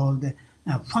 what you call the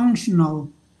functional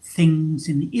things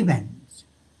in events,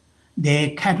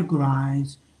 they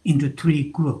categorize into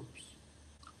 3 groups: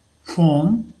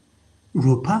 form,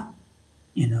 rupa,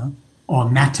 or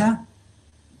matter,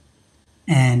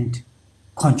 and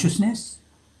consciousness.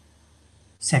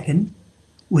 Second,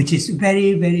 which is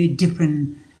very, very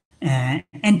different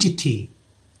entity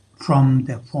from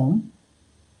the form.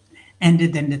 And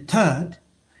then the third,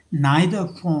 neither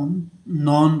form,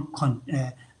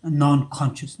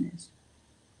 non-consciousness.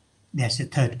 That's the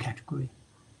third category.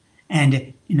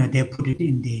 And, they put it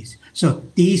in these. So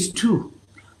these two,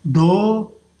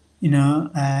 though,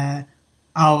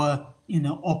 our,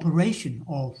 operation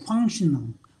or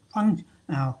functional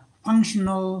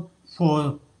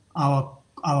for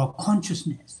our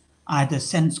consciousness, either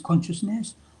sense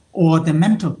consciousness or the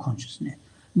mental consciousness,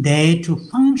 they to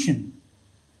function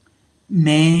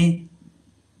may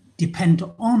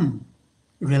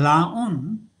rely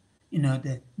on,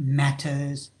 the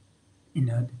matters,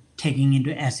 taking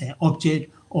into as an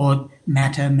object, or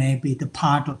matter may be the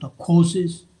part of the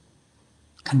causes,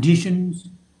 conditions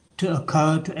to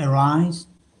occur, to arise,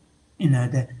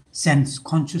 the sense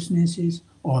consciousnesses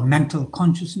or mental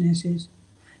consciousnesses.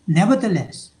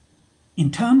 Nevertheless,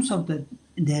 in terms of the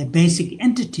basic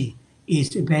entity is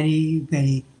very,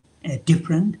 very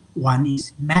different. One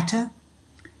is matter.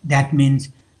 That means,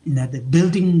 the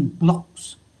building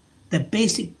blocks, the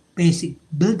basic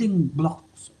building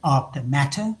blocks of the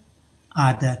matter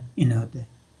are the, the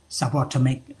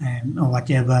subatomic or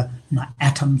whatever,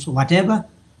 atoms or whatever.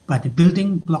 But the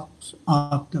building blocks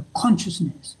of the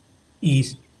consciousness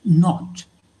is not,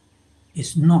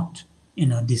 this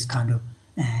kind of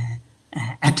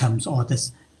atoms or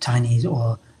this tiny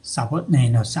or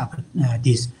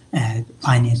these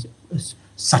finest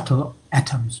subtle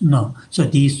atoms. No. So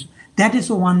that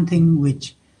is one thing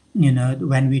which,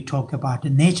 when we talk about the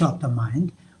nature of the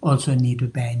mind, also need to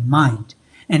bear in mind.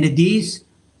 And these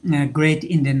great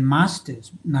Indian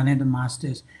masters, Nalanda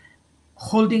masters,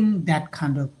 holding that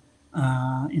kind of,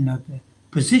 the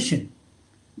position,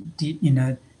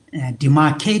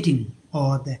 demarcating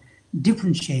or the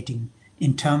differentiating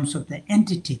in terms of the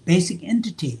entity, basic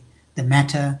entity, the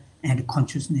matter and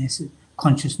consciousness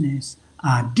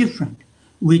are different,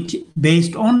 which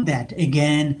based on that,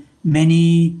 again,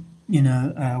 many,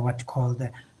 what you call the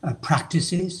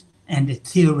practices and the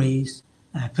theories,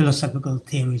 philosophical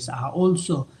theories are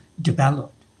also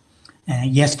developed.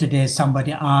 Yesterday,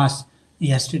 somebody asked,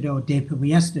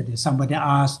 somebody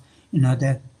asked,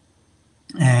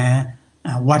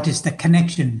 what is the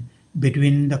connection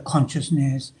between the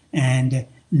consciousness and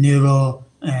neurologists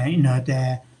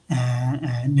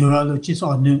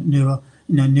or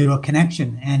neural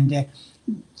connection, and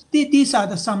these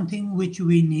are something which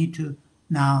we need to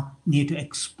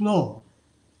explore.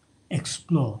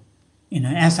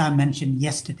 As I mentioned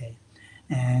yesterday,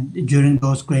 and during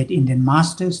those great Indian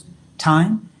masters'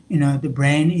 time, the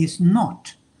brain is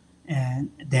not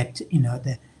that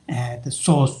the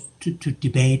source to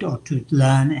debate or to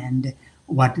learn and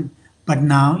what, but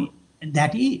now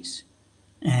that is,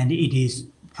 and it is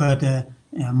further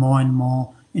more and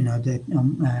more. The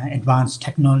advanced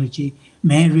technology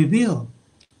may reveal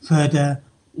further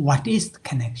what is the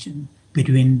connection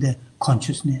between the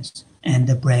consciousness and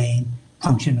the brain,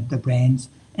 function of the brains,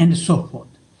 and so forth.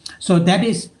 So that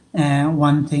is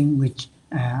one thing which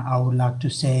I would like to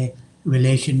say in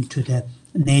relation to the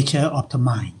nature of the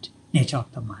mind.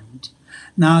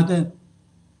 Now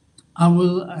I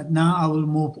will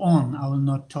move on. I will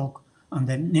not talk on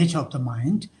the nature of the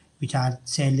mind, which I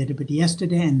said a little bit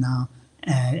yesterday and now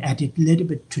added a little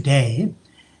bit today,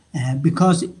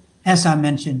 because as I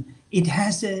mentioned, it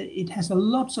has a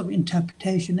lots of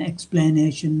interpretation,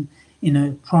 explanation,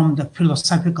 from the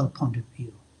philosophical point of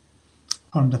view.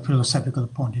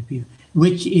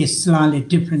 Which is slightly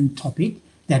different topic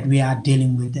that we are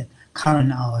dealing with the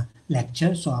current our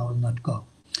lecture, so I will not go.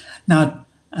 Now,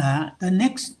 the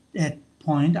next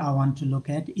point I want to look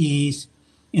at is,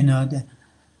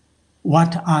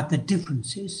 what are the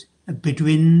differences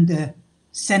between the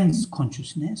sense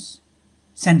consciousness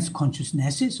and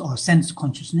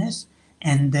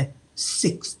the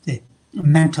sixth, the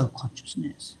mental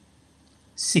consciousness.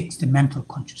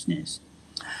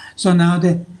 So now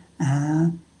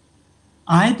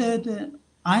either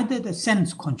the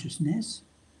sense consciousness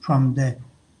from the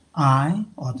eye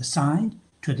or the side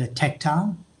to the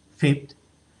tactile, fifth,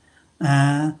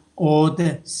 or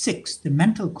the sixth, the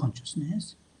mental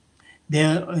consciousness,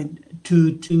 they're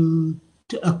to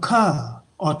occur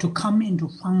or to come into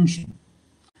function.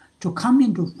 To come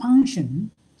into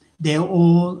function, they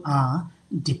all are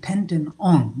dependent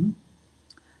on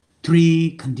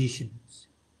three conditions,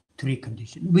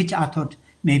 which I thought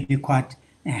may be quite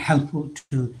helpful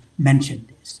to mention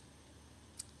this.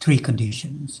 Three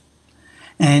conditions.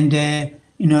 And,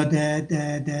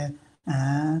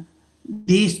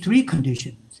 these three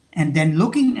conditions, and then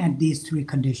looking at these three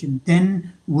conditions,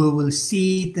 then we will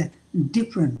see the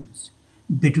difference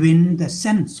between the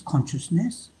sense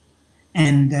consciousness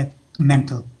and the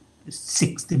mental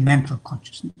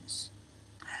consciousness.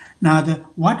 Now,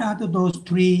 what are those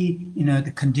three,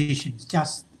 the conditions?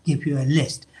 Just give you a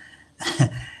list.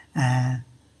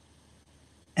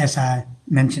 As I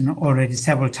mentioned already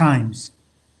several times,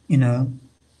 when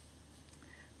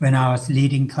I was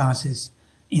leading classes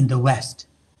in the West,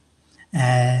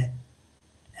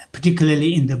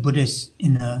 particularly in the Buddhist,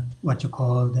 what you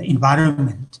call the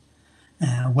environment,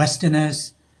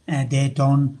 Westerners, they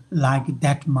don't like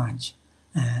that much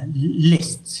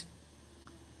lists.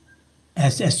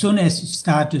 As soon as you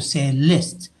start to say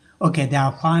lists, okay, there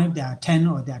are 5, there are 10,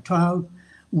 or there are 12,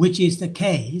 which is the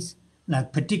case,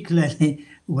 like particularly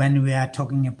when we are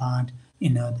talking about,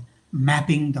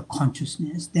 mapping the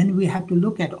consciousness, then we have to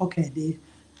look at, okay, the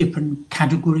different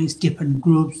categories, different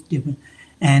groups,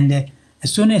 and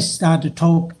as soon as start to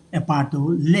talk about the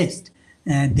list,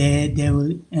 they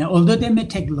will, although they may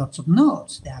take lots of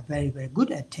notes, they are very, very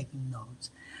good at taking notes,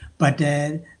 but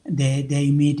they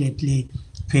immediately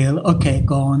feel, okay,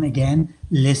 go on again,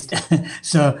 list.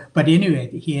 So, but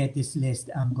anyway, here this list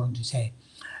I'm going to say.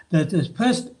 The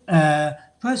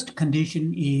first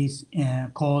condition is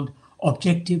called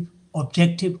objective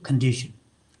condition.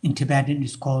 In Tibetan,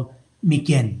 it's called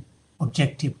Migen,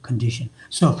 objective condition.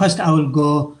 So first I will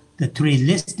go the three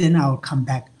lists, then I will come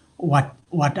back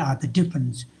what are the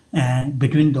difference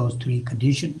between those three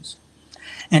conditions.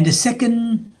 And the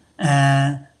second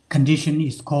condition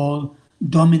is called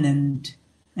dominant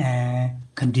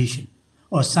condition,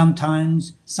 or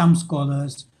sometimes some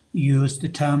scholars use the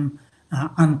term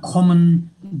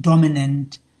uncommon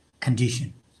dominant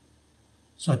condition.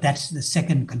 So that's the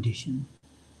second condition.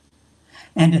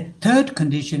 And the third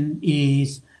condition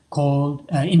is called,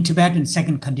 in Tibetan,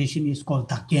 second condition is called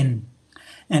Daken.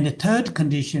 And the third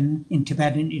condition in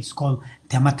Tibetan is called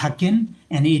Temataken,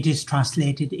 and it is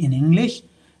translated in English,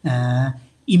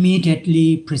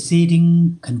 immediately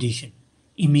preceding condition.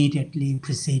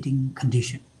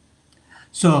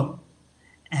 So,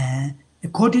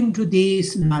 according to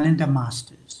these Nalanda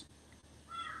masters,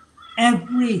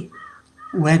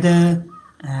 whether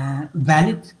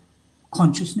valid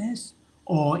consciousness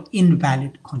or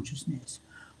invalid consciousness,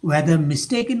 whether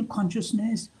mistaken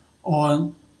consciousness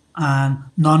or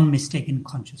non-mistaken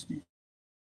consciousness,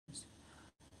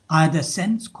 either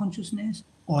sense consciousness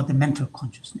or the mental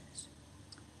consciousness,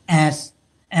 as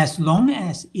long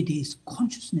as it is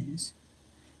consciousness,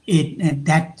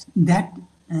 that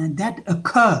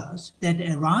occurs, that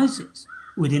arises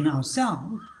within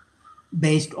ourselves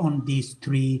based on these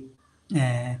three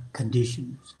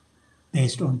conditions.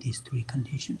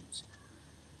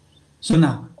 So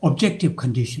now, objective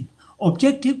condition.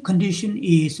 Objective condition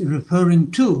is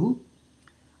referring to,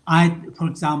 for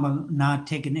example, now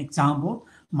take an example,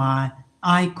 my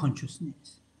eye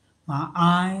consciousness. My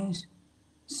eyes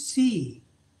see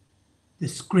the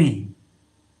screen,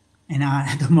 And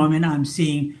at the moment I'm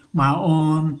seeing my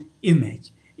own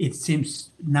image. It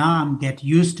seems now I'm get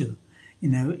used to,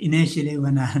 initially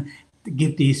when I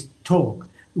give this talk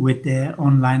with the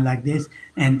online like this,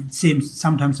 and it seems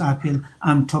sometimes I feel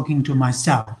I'm talking to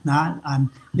myself. Now I'm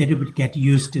a little bit get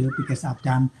used to, because I've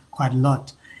done quite a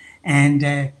lot.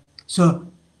 And so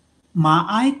my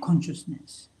eye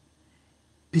consciousness,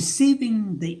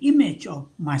 perceiving the image of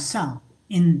myself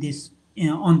in this,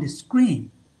 on the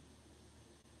screen,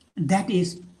 that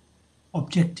is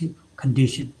objective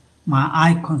condition. My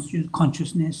eye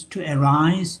consciousness to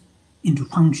arise into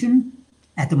function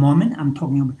at the moment. I'm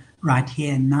talking about right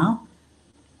here and now,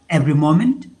 every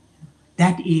moment.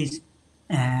 That is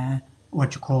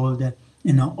what you call the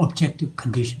objective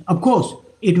condition. Of course,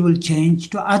 it will change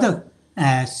to other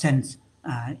sense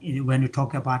when you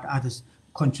talk about other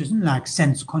consciousness, like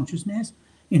sense consciousness.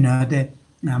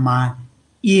 My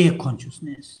ear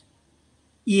consciousness,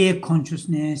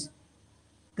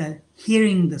 the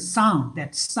hearing the sound,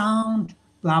 that sound,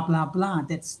 blah blah blah.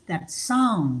 That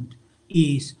sound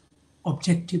is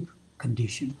objective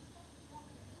condition.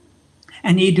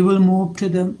 And it will move to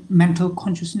the mental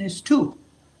consciousness too.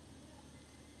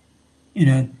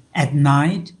 At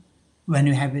night, when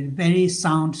you have a very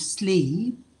sound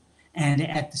sleep, and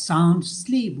at the sound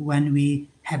sleep, when we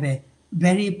have a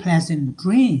very pleasant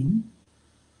dream,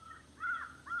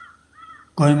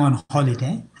 going on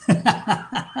holiday,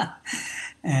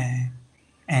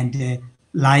 and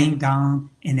lying down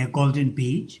in a golden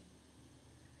beach,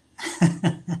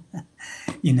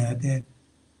 when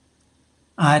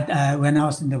I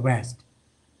was in the West,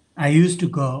 I used to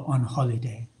go on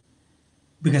holiday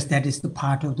because that is the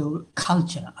part of the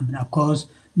culture. I mean, of course,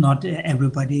 not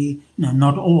everybody,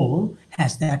 not all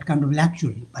has that kind of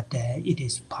luxury, but it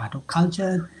is part of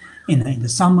culture. In the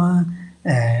summer,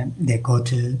 they go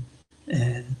to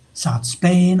South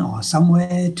Spain or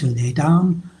somewhere to lay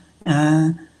down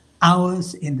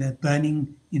hours in the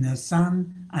burning,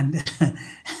 sun, and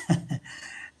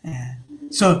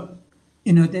so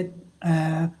that.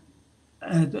 I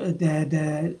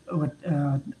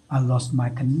lost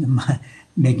my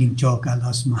making joke. I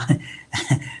lost my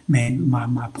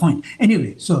my point.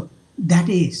 Anyway, so that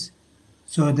is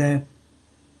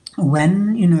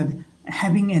when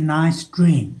having a nice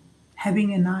dream,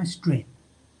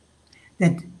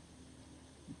 that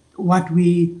what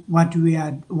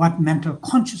mental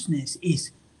consciousness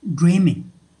is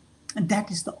dreaming, and that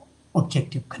is the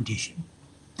objective condition.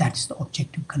 That's the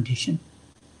objective condition.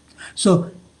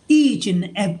 So each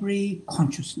and every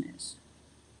consciousness,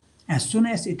 as soon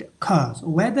as it occurs,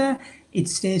 whether it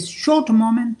stays short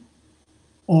moment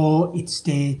or it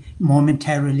stays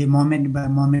momentarily, moment by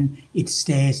moment, it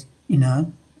stays,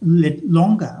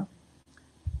 longer,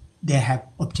 they have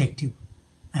objective,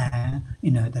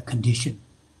 the condition.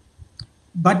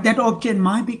 But that object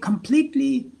might be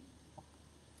completely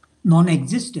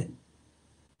non-existent.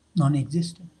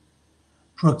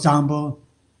 For example,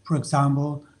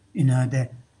 in a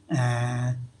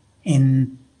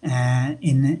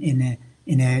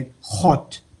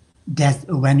hot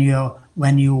desert, when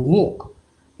you walk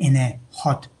in a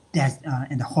hot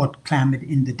climate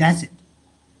in the desert,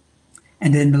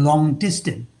 and in the long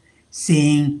distance,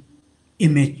 seeing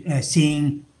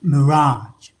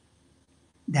mirage,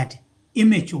 that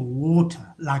image of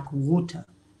water, like water.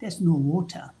 There's no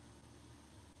water.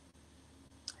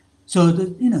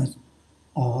 So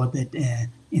or that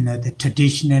the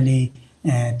traditionally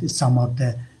some of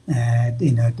the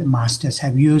the masters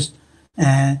have used.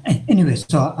 Anyway,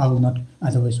 so I will not.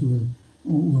 Otherwise, we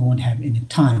won't have any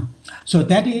time. So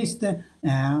that is the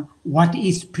what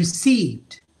is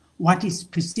perceived. What is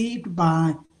perceived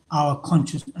by our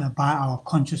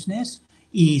consciousness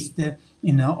is the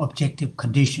objective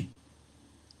condition.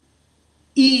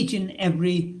 Each and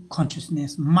every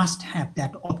consciousness must have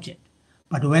that object,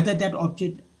 but whether that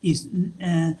object is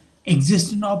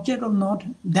existing object or not,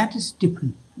 that is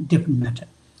different matter.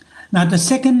 Now the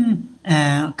second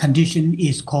condition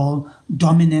is called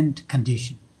dominant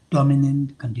condition.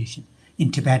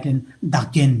 In Tibetan,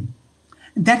 Dakjen.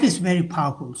 That is very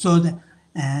powerful. So the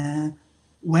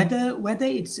whether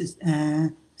it's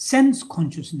sense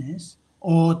consciousness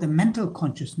or the mental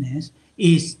consciousness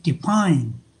is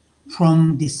defined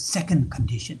from this second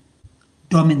condition,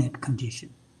 dominant condition.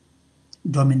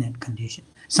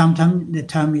 Sometimes the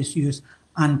term is used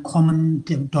uncommon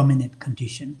dominant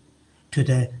condition to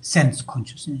the sense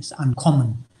consciousness,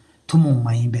 uncommon, tumung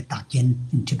mayimbe dakjen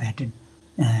in Tibetan.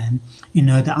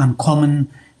 The uncommon,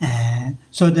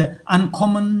 so the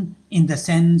uncommon in the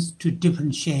sense to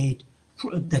differentiate,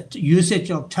 the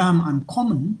usage of term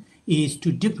uncommon is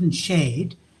to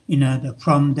differentiate,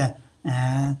 from the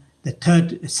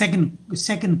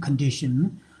second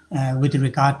condition with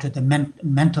regard to the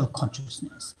mental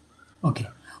consciousness. Okay,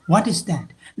 what is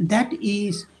that? That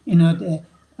is, in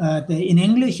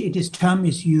English, term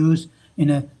is used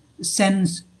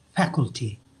sense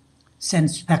faculty.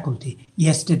 Sense faculty.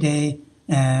 Yesterday,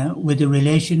 with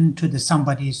relation to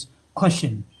somebody's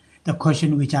question, the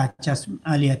question which I just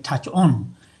earlier touched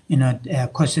on,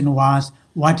 question was,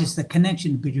 what is the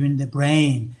connection between the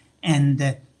brain and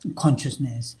the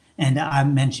consciousness? And I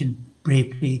mentioned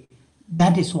briefly,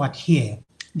 that is what here,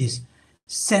 this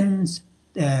sense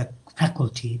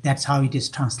faculty, that's how it is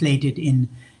translated in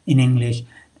English.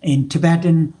 In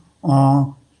Tibetan,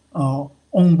 ongbo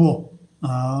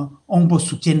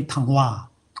sukjen tangwa,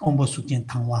 ongbo sukjen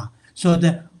tangwa. So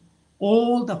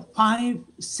all the 5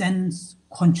 sense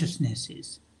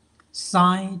consciousnesses,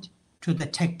 sight to the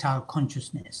tactile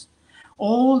consciousness,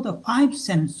 all the 5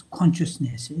 sense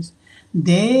consciousnesses,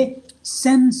 their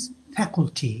sense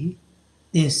faculty,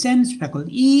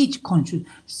 each conscious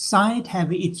sight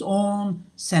have its own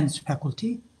sense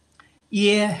faculty,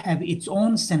 ear have its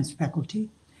own sense faculty,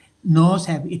 nose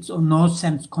have its own, nose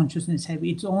sense consciousness have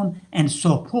its own, and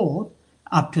so forth,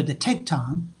 up to the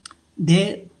tactile.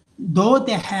 Though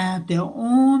they have their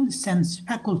own sense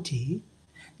faculty,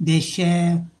 they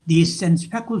share, these sense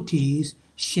faculties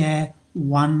share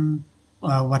one,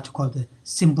 what you call the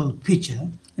simple feature,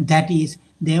 that is,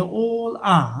 they all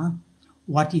are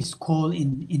what is called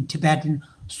in Tibetan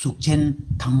sukjen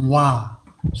tangwa.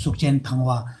 Sukjen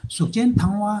tangwa. Sukjen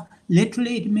tangwa,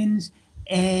 literally it means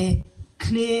a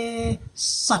clear,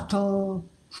 subtle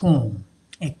form.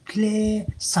 A clear,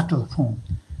 subtle form.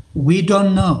 We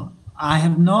don't know. I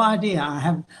have no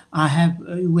idea.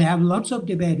 We have lots of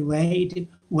debate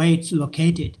where it's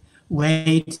located,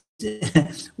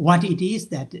 what it is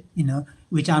that,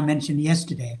 which I mentioned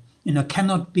yesterday,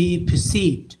 cannot be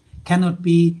perceived, cannot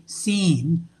be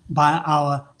seen by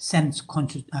our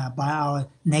by our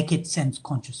naked sense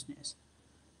consciousness.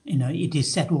 It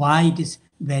is said why it is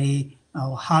very,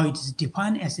 how it is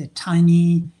defined as a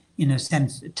tiny,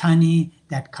 tiny,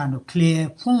 that kind of clear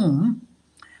form,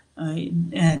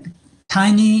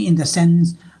 tiny in the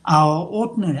sense our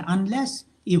ordinary, unless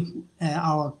if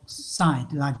our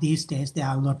sight, like these days, there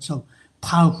are lots of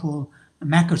powerful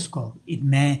microscope. It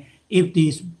may, if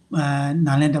these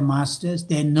Nalanda masters,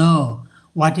 they know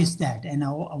what is that and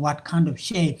what kind of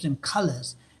shapes and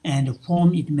colors and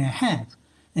form it may have.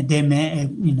 And they may,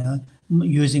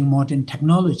 using modern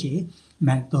technology,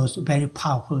 those very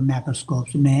powerful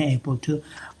microscopes may able to,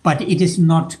 but it is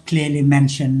not clearly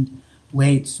mentioned where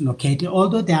it's located,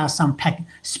 although there are some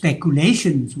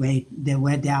speculations where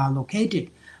they are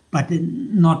located, but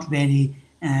not very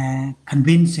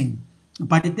convincing.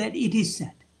 But that it is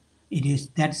said.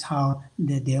 That's how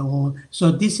they all.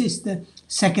 So this is the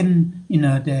second,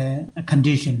 the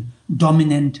condition,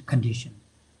 dominant condition.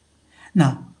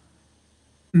 Now,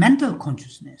 mental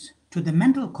consciousness. To the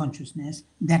mental consciousness,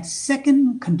 that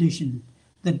second condition,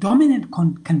 the dominant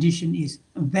condition is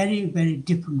very, very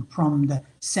different from the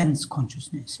sense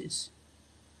consciousnesses,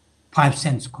 5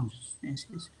 sense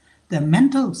consciousnesses. The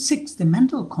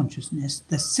mental consciousness,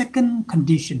 the second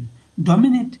condition,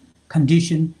 dominant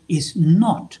condition is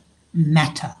not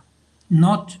matter,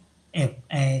 not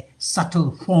a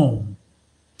subtle form.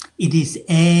 It is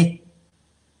a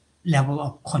level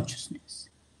of consciousness.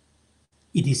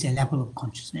 It is a level of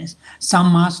consciousness.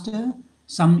 Some master,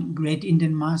 some great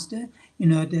Indian master,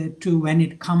 when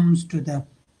it comes to the,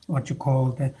 what you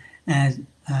call the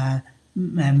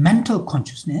mental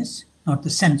consciousness, not the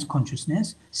sense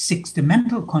consciousness, 6, the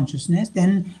mental consciousness,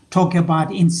 then talk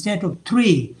about, instead of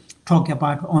 3, talk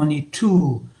about only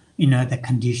 2, the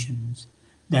conditions.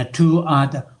 The 2 are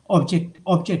the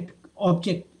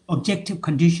objective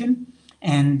condition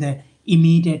and the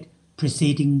immediate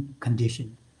preceding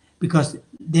condition, because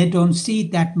they don't see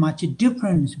that much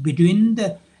difference between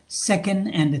the second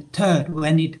and the third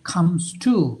when it comes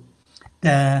to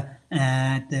the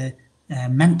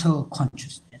mental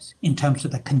consciousness in terms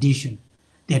of the condition.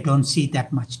 They don't see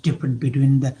that much difference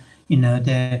between the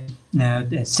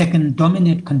the second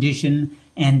dominant condition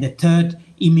and the third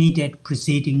immediate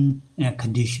preceding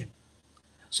condition.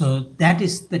 So that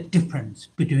is the difference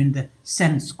between the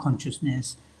sense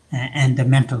consciousness and the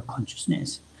mental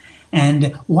consciousness.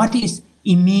 And what is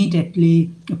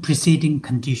immediately preceding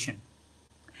condition?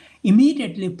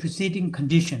 Immediately preceding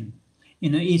condition,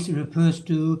 it refers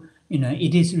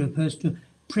to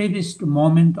previous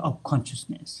moment of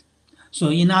consciousness. So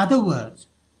in other words,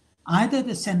 either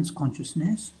the sense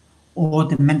consciousness or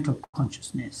the mental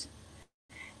consciousness,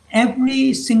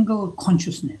 every single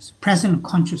consciousness, present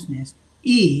consciousness,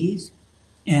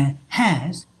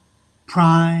 has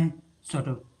pride, sort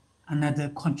of another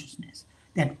consciousness.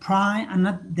 That pride,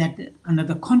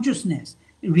 another consciousness,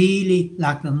 really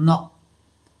like the knot,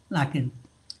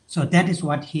 so that is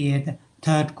what here the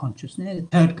third consciousness,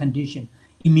 third condition,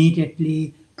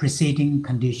 immediately preceding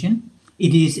condition.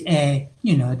 It is a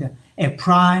a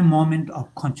prime moment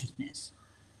of consciousness.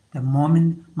 The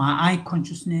moment my eye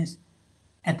consciousness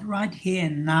at right here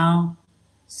and now,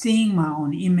 seeing my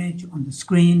own image on the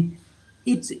screen,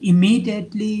 its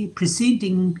immediately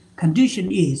preceding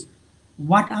condition is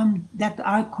that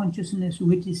eye consciousness,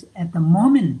 which is at the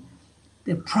moment,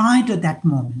 the prior to that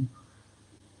moment.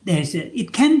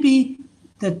 It can be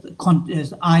the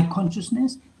eye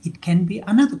consciousness, it can be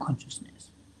another consciousness.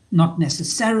 Not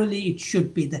necessarily it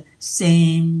should be the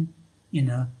same,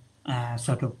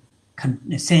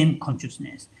 same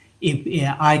consciousness. If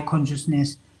eye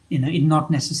consciousness, it not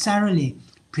necessarily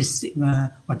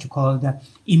what you call the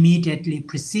immediately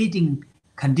preceding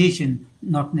condition,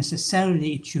 not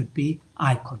necessarily it should be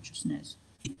eye consciousness.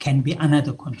 It can be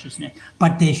another consciousness,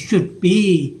 but there should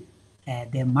be,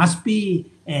 there must be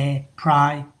a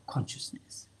prior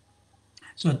consciousness.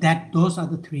 So those are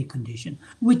the three conditions,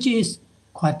 which is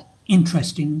quite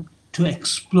interesting to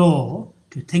explore,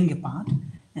 to think about.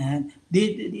 And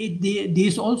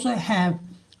these also have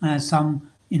some,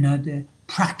 the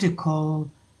practical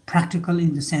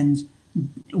in the sense,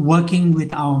 working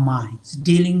with our minds,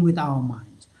 dealing with our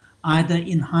minds, either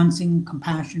enhancing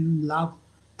compassion, love,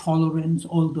 tolerance,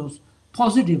 all those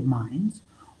positive minds,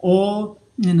 or,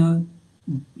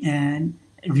 and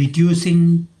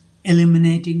reducing,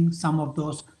 eliminating some of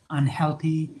those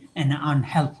unhealthy and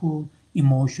unhelpful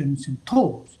emotions and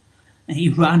thoughts. And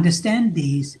if we understand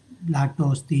these,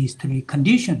 these three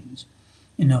conditions,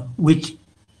 which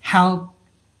help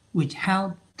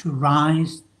to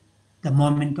rise the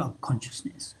moment of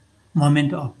consciousness,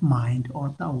 moment of mind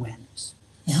or the awareness.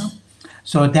 Yeah.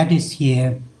 So that is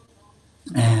here,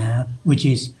 which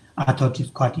is, I thought is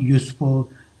quite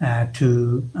useful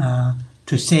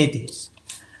to say this.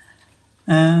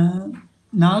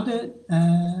 Now this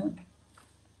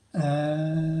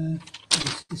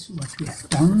is what we have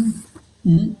done.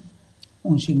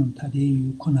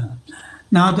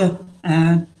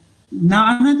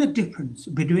 Now another difference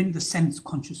between the sense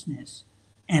consciousness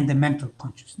and the mental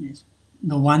consciousness.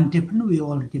 The one difference we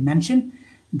already mentioned,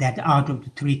 that out of the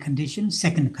three conditions,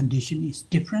 second condition is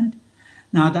different.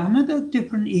 Now the another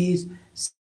difference is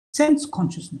sense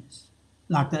consciousness,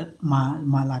 like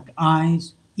my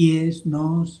eyes, ears,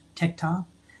 nose, tactile.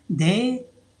 Their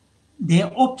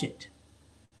object,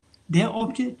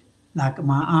 like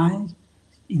my eyes,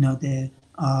 the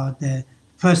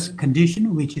first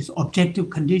condition, which is objective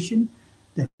condition,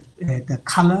 the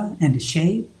color and the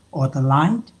shape or the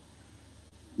light.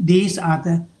 These are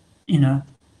the,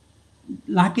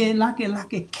 like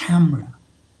a camera.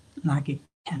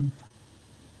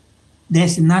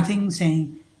 There's nothing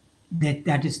saying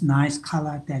that is nice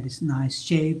color, that is nice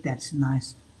shape, that's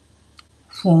nice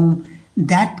form.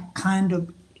 That kind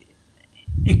of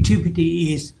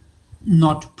activity is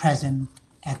not present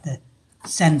at the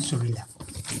sensory level.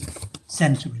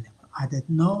 Either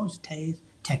nose, taste,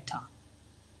 tactile.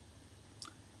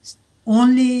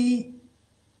 Only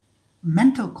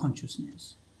mental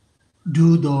consciousness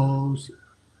do those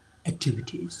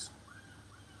activities.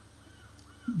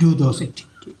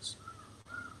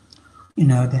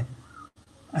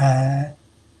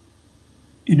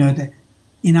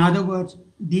 In other words,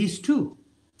 these two,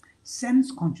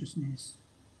 sense consciousness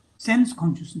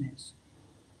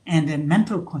and the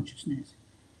mental consciousness,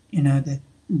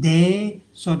 they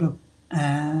sort of,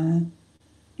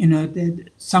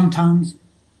 sometimes,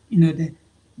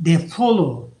 they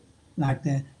follow, like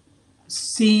the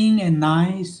seeing a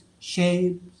nice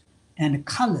shapes and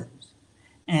colors,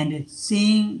 and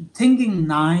thinking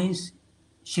nice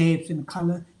shapes and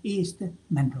color is the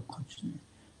mental consciousness.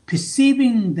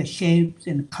 Perceiving the shapes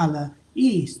and color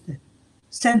is the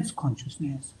sense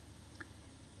consciousness.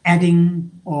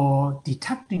 Adding or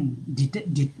deducting,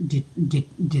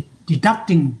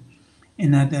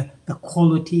 the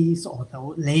qualities or the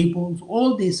labels,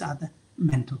 all these are the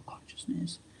mental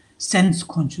consciousness. Sense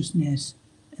consciousness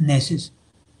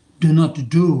do not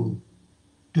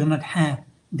have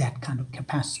that kind of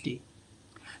capacity.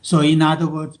 So in other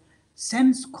words,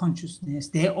 sense consciousness,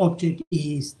 their object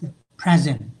is the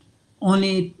present,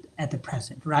 only at the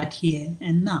present, right here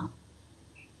and now.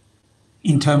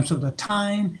 In terms of the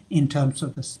time, in terms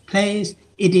of the place,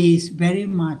 it is very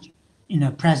much in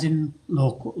a present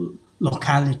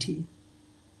locality.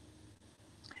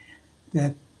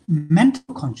 The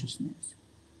mental consciousness,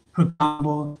 for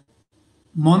example,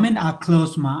 moment I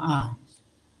close my eyes,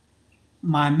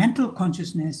 my mental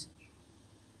consciousness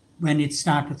when it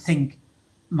starts to think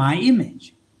my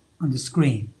image on the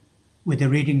screen with the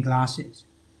reading glasses.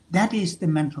 That is the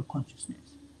mental consciousness.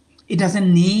 It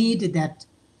doesn't need that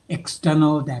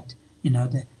external, that,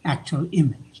 the actual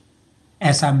image.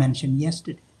 As I mentioned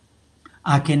yesterday,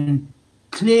 I can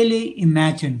clearly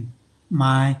imagine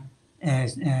my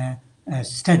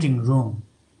studying room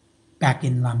back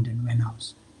in London when I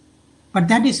was. But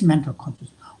that is mental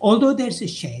consciousness. Although there's the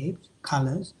shapes,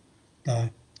 colors, the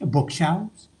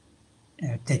bookshelves,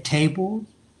 the tables,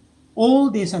 all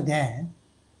these are there,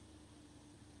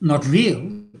 not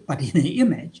real, but in the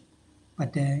image.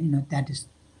 But that is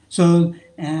so.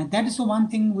 That is the one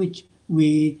thing which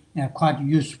we are quite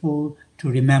useful to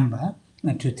remember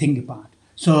and to think about.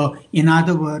 So, in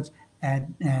other words, I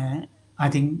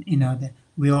think that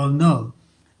we all know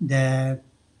the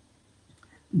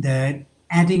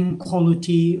adding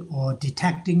quality or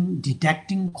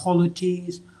detecting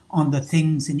qualities on the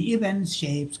things in events,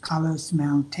 shapes, color,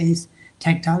 smell, taste,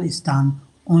 tactile is done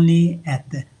only at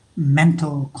the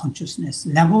mental consciousness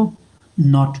level,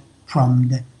 not from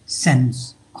the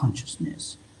sense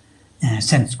consciousness.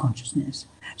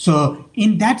 So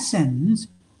in that sense,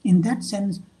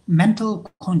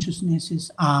 mental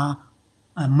consciousnesses are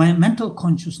mental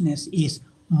consciousness is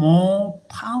more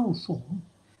powerful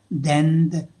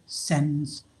than the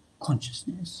sense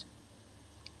consciousness.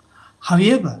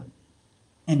 However,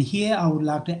 and here I would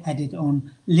like to add it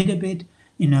on a little bit,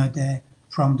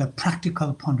 from the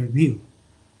practical point of view,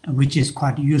 which is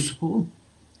quite useful.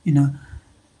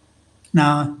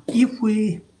 Now, if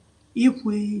we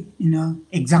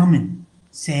examine,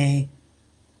 say,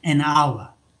 an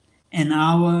hour,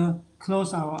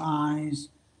 close our eyes,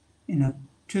 if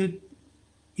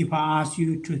I ask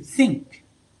you to think,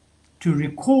 to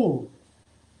recall,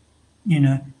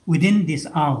 within this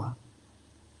hour,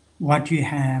 what you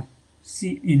have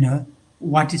seen,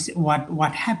 what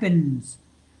happens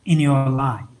in your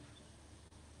life.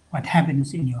 What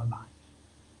happens in your life?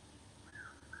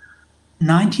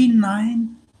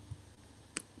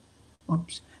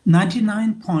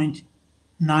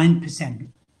 99.9%,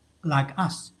 like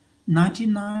us,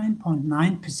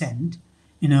 99.9%,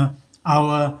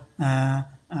 our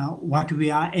what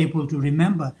we are able to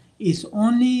remember is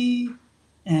only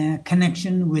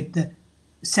connection with the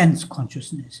sense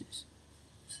consciousnesses.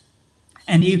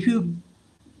 And if you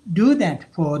do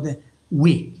that for the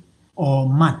week or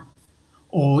month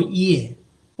or year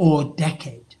or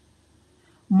decade,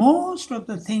 most of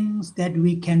the things that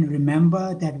we can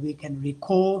remember, that we can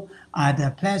recall,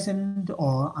 either pleasant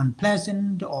or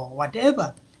unpleasant or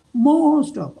whatever,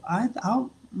 most of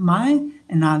my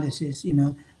analysis,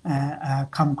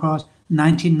 come across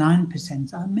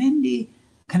 99% are mainly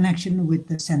connection with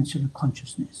the sensory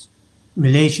consciousness,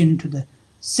 relation to the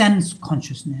sense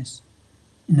consciousness,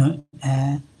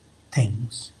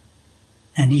 things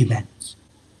and events.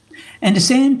 At the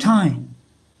same time,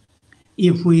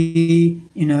 if we,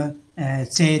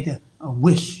 say the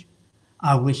wish,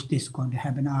 I wish this is going to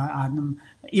happen.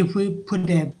 If we put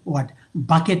a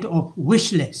bucket of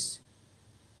wish lists,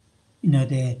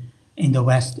 in the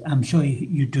West, I'm sure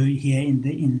you do here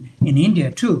in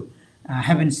India too. I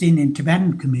haven't seen in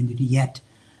Tibetan community yet,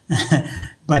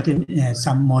 but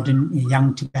some modern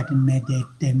young Tibetan may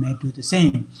do the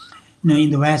same. In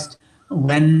the West,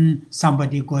 when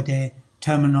somebody got a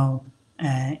terminal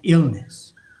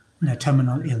illness,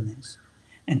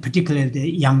 and particularly the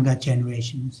younger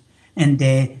generations, and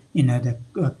they, the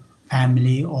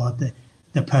family or the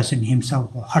person himself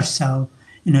or herself,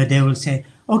 they will say,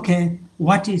 okay,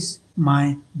 what is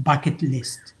my bucket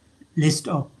list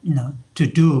of, to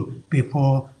do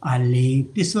before I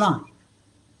leave this life?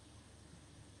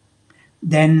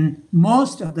 Then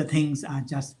most of the things are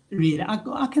just really,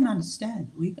 I can understand.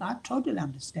 I totally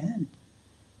understand.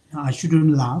 I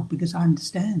shouldn't laugh because I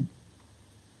understand.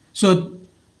 So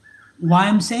why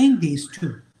I'm saying these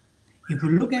two, if we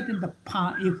look at the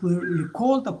past, if we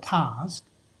recall the past,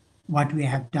 what we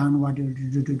have done, what we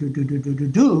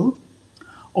do,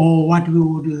 or what we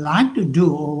would like to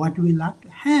do, or what we like to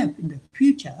have in the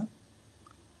future,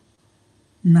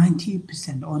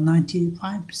 90% or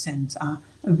 95% are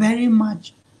very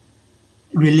much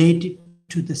related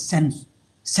to the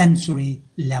sensory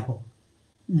level,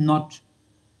 not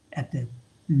at the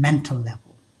mental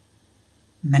level.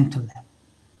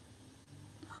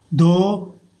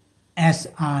 Though, as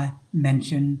I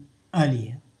mentioned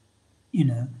earlier,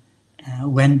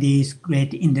 when these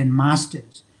great Indian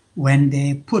masters, when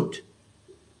they put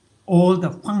all the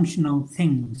functional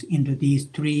things into these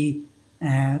three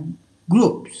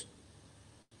groups,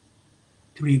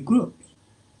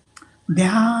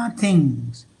 there are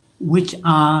things which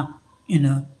are,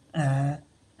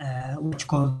 what's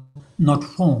called not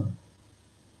form,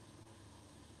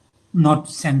 not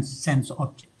sense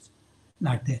objects,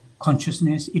 like the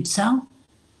consciousness itself,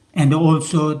 and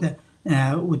also the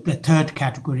with the third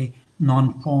category,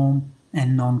 non-form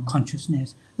and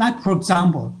non-consciousness. Like for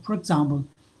example,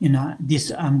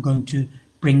 this I'm going to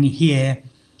bring here.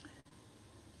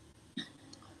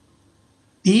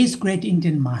 These great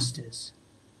Indian masters,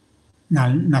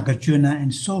 Nagarjuna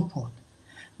and so forth,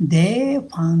 they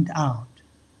found out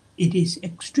it is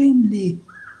extremely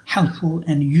helpful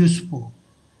and useful,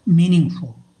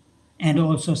 meaningful, and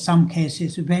also some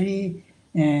cases very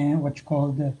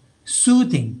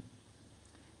soothing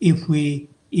if we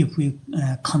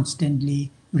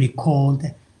constantly recall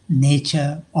the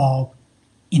nature of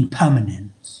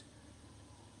impermanence,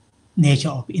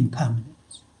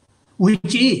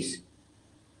 which is,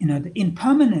 the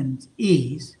impermanence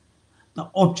is the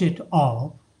object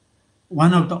of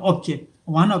one of the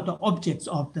objects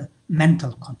of the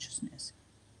mental consciousness.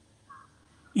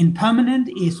 Impermanent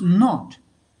is not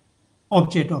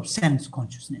object of sense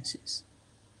consciousnesses.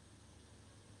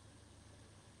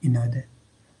 The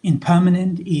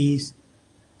impermanent is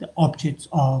the objects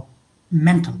of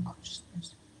mental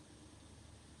consciousness.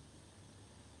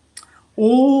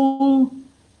 All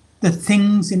the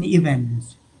things and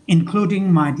events,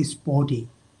 including this body,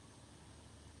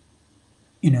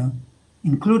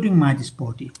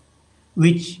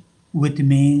 which with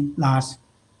me last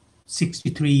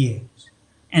 63 years,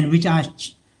 and which I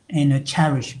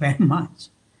cherish very much,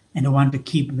 and I want to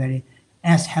keep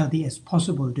as healthy as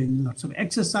possible, doing lots of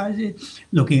exercises,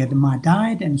 looking at my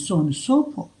diet, and so on and so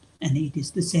forth. And it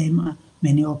is the same,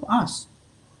 many of us.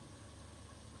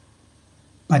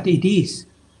 But it is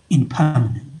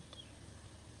impermanent,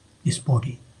 this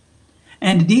body.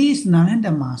 And these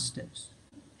Nalanda masters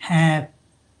have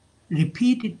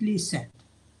repeatedly said,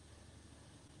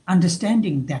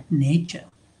 understanding that nature,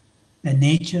 the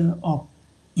nature of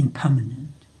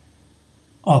impermanent,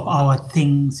 of our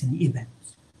things and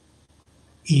events,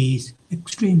 is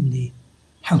extremely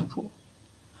helpful.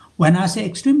 When I say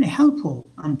extremely helpful,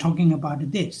 I'm talking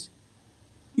about this.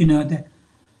 That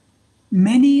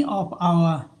many of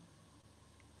our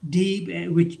deep,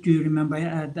 which do you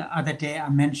remember the other day I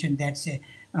mentioned that's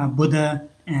Buddha,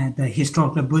 the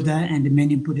historical Buddha, and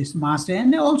many Buddhist masters,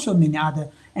 and also many other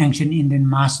ancient Indian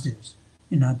masters,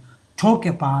 talk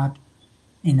about,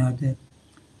 the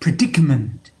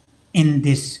predicament in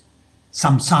this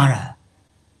samsara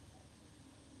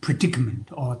predicament,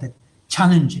 or the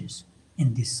challenges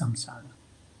in this samsara.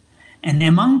 And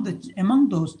among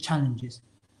those challenges,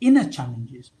 inner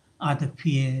challenges, are the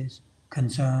fears,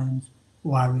 concerns,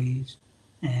 worries,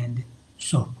 and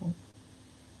so forth.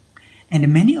 And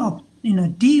many of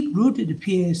deep-rooted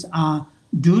fears are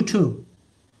due to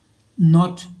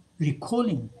not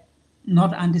recalling,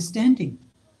 not understanding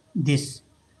the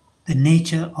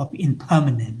nature of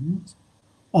impermanence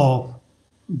of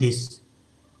this,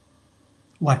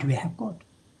 what we have got.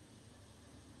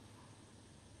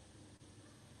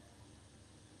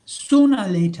 Sooner or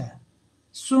later,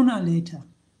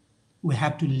 we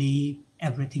have to leave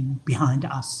everything behind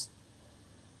us.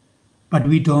 But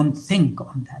we don't think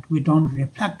on that. We don't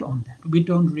reflect on that. We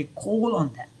don't recall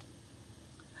on that.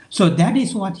 So that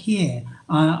is what here,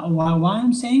 why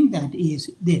I'm saying that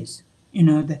is this,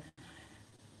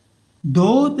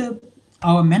 though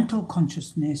our mental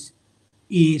consciousness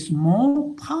is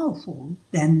more powerful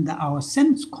than our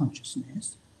sense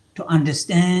consciousness to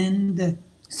understand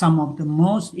some of the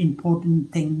most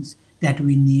important things that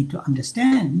we need to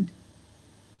understand,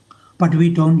 but we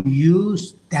don't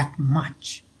use that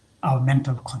much our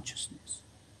mental consciousness.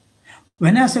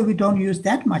 When I say we don't use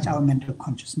that much our mental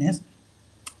consciousness,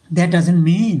 that doesn't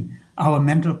mean our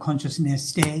mental consciousness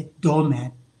stay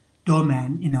dormant,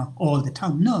 all the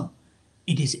time. No,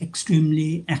 it is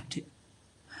extremely active.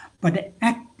 But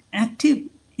active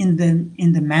in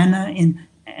the manner,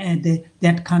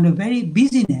 that kind of very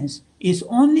busyness is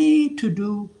only to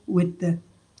do with the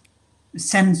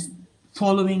sense,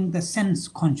 following the sense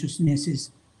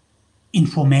consciousness's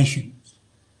informations,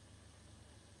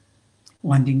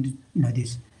 wanting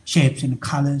these shapes and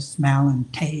colors, smell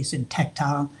and taste and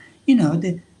tactile,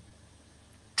 they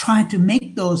try to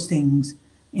make those things,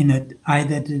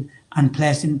 either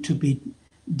unpleasant to be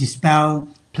dispelled,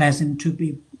 pleasant to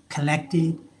be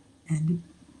collected, and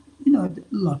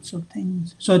lots of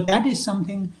things. So that is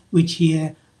something which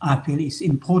here I feel is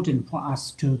important for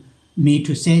us to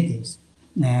say this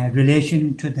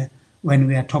relation to when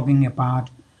we are talking about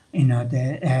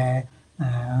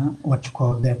what you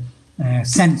call the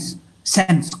sense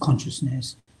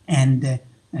consciousness and the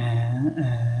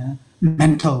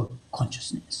mental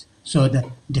consciousness. So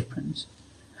the difference.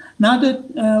 Now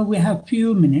that we have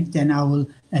few minutes, then I will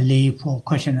leave for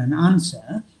question and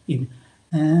answer.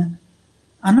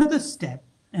 Another step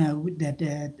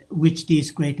which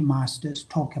these great masters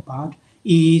talk about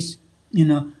is,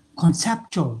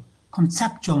 conceptual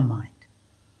mind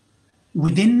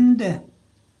within the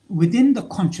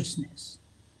consciousness,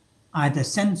 either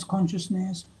sense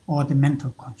consciousness or the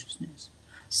mental consciousness.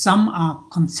 Some are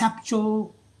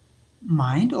conceptual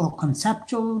mind or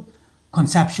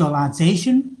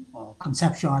conceptualization or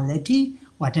conceptuality,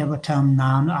 whatever term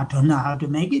now, I don't know how to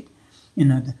make it,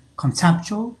 the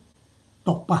conceptual,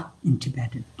 tokpa in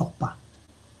Tibetan, tokpa,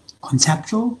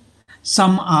 conceptual.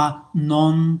 Some are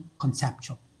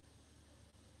non-conceptual.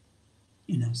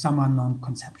 Some are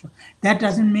non-conceptual. That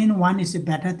doesn't mean one is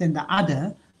better than the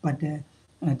other, but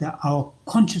our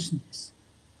consciousness,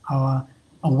 our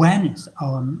awareness,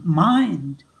 our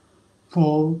mind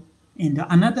fall in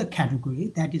another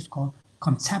category that is called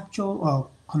conceptual or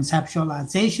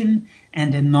conceptualization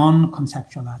and the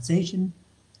non-conceptualization.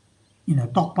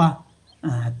 Tokpa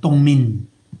Tongmin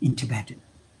in Tibetan,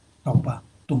 tokpa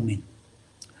Tongmin.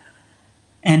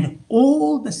 And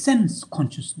all the sense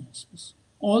consciousnesses,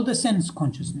 those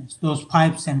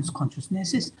 5 sense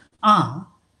consciousnesses are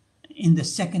in the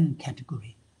second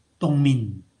category,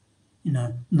 Tongmin,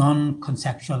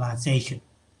 non-conceptualization,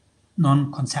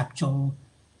 non-conceptual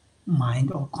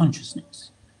mind or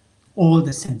consciousness, all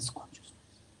the sense consciousness.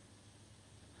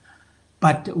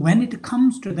 But when it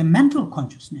comes to the mental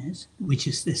consciousness, which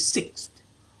is the 6th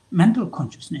mental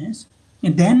consciousness,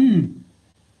 and then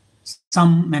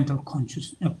some mental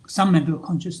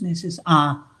consciousnesses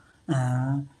are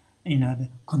the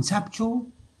conceptual,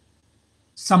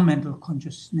 some mental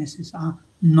consciousnesses are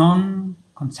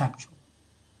non-conceptual.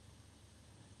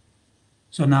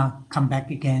 So now come back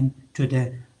again to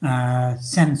the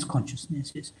sense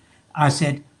consciousnesses. I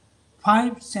said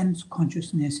 5 sense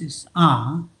consciousnesses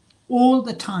are all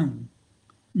the time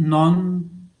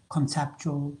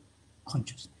non-conceptual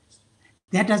consciousness.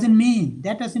 That doesn't mean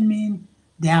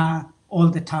they are all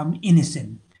the time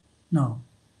innocent. No.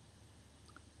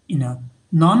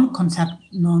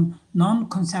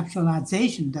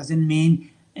 Non-conceptualization doesn't mean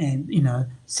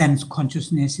sense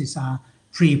consciousnesses are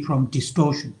free from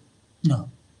distortion. No.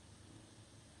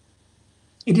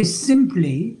 It is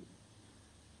simply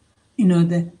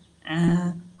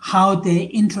how they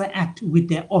interact with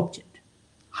their object,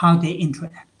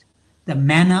 the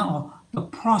manner or the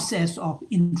process of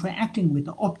interacting with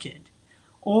the object.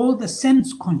 All the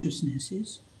sense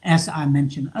consciousnesses, as I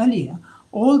mentioned earlier,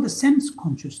 all the sense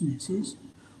consciousnesses,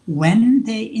 when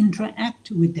they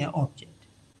interact with their object,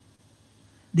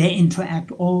 they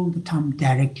interact all the time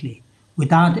directly,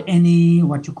 without any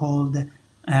what you call the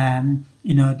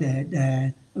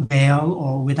veil,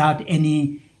 or without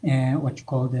any what you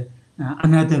call the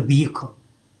another vehicle,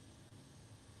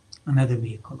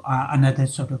 or another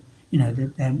sort of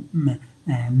the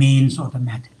means or the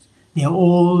methods. They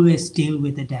always deal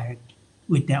with their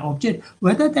object,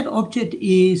 whether that object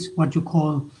is what you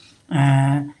call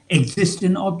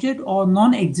existent object or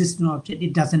non-existent object.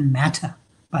 It doesn't matter,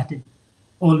 but it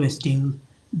always deal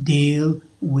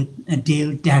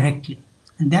directly,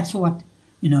 and that's what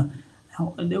we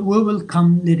will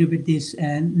come a little bit this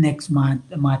next my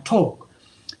talk.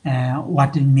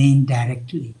 What it means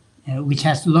directly, which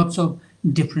has lots of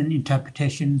different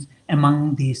interpretations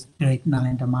among these great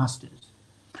Nalanda masters.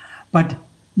 But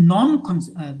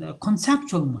the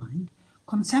conceptual mind,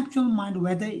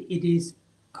 whether it is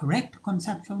correct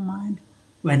conceptual mind,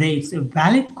 whether it's a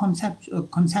valid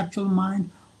conceptual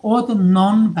mind, or the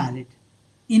non-valid,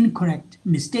 incorrect,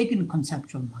 mistaken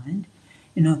conceptual mind,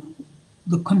 the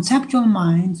conceptual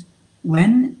minds,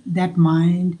 when that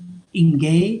mind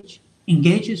engages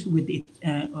with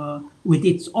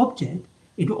its object,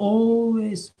 it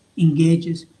always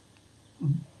engages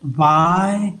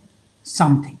by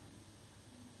something.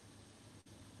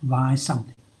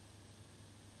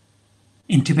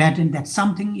 In Tibetan, that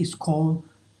something is called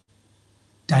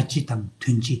Dajitam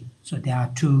Tunji. So there are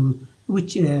 2,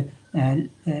 which is a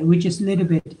little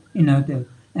bit,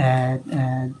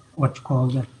 what you call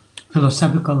the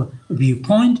philosophical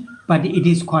viewpoint, but it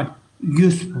is quite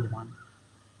useful one.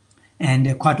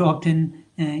 And quite often,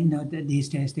 these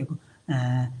days, they go,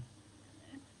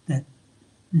 the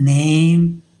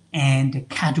name and the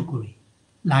category,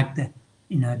 like the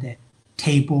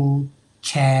table,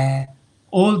 chair,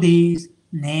 all these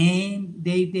name,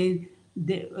 the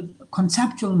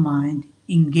conceptual mind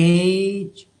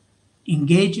engages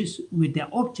with the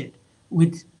object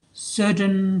with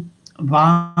certain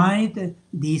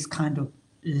these kind of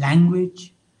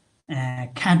language,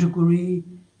 category,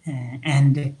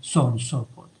 and so on and so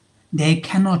forth. They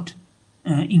cannot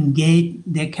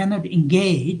they cannot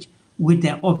engage with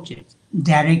their objects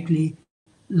directly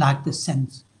like the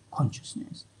sense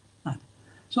consciousness.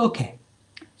 So, okay.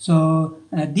 So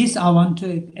this I want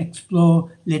to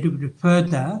explore a little bit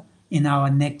further in our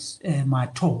next, my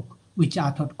talk, which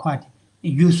I thought quite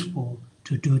useful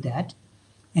to do that.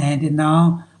 And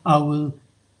now I will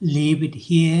leave it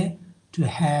here to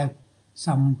have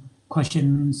some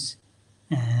questions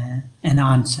and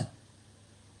answer.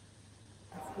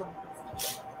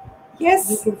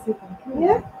 Yes.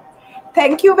 Yeah.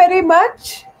 Thank you very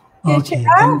much, Okay,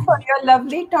 Kirchana, for your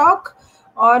lovely talk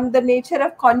on the nature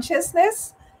of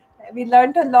consciousness. We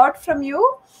learned a lot from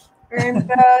you.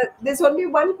 And there's only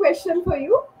one question for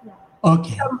you.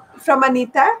 Okay. From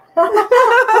Anita.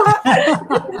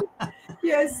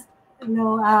 Yes.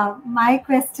 No, my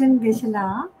question,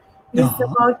 Geshe-la, is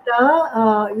about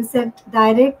the, you said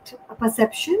direct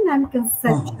perception and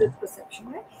conceptual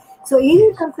perception, right? So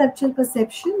in conceptual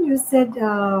perception, you said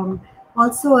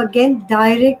also again,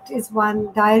 direct is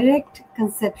one, direct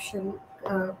conceptual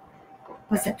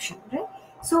perception, right?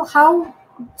 So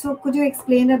so could you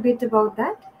explain a bit about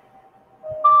that?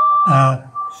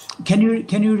 Can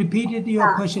you repeat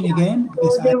your question again?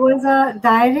 So there was a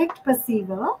direct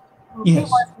perceiver, okay, Yes.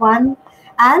 was one,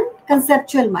 and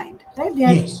conceptual mind, right?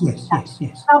 Yes.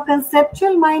 Now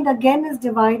conceptual mind again is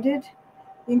divided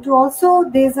into also,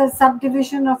 there's a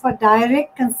subdivision of a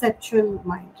direct conceptual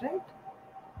mind, right?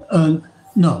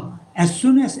 No. As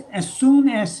soon as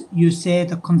you say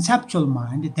the conceptual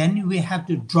mind, then we have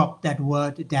to drop that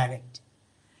word direct.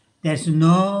 There's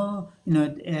no,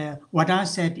 what I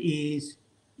said is,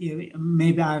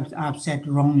 maybe I've said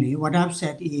wrongly. What I've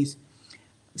said is,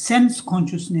 sense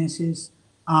consciousnesses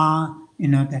are,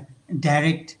 the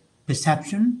direct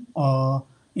perception or,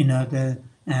 the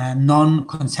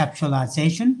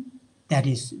non-conceptualization. That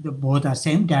is, both are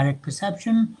same, direct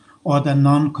perception or the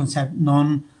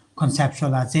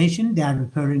non-conceptualization. They are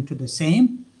referring to the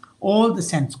same. All the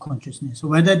sense consciousness,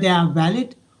 whether they are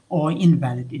valid or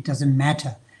invalid, it doesn't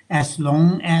matter. As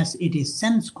long as it is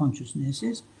sense consciousness,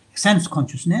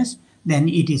 then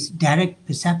it is direct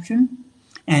perception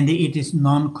and it is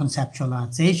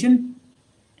non-conceptualization.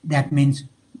 That means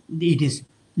it is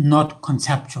not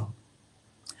conceptual.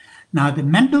 Now, the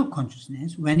mental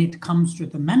consciousness, when it comes to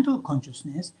the mental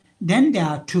consciousness, then there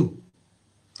are two.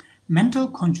 Mental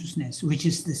consciousness, which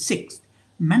is the sixth.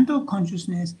 Mental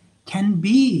consciousness can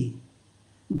be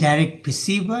direct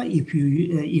perceiver,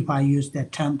 if I use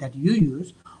that term that you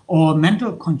use, or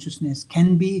mental consciousness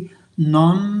can be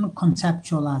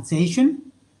non-conceptualization,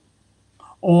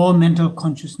 or mental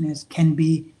consciousness can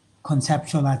be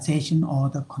conceptualization or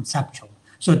the conceptual.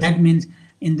 So that means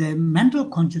in the mental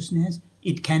consciousness,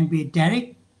 it can be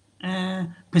direct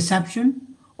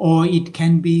perception or it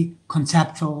can be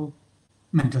conceptual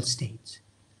mental states.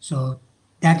 So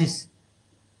that is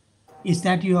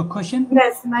that your question?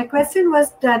 Yes, my question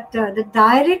was that the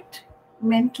direct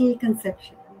mental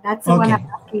conception, that's the one I'm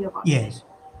asking about. Yes.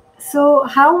 So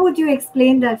how would you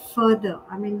explain that further?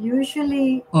 I mean,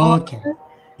 usually... Okay.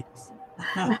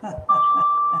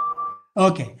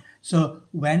 Okay. So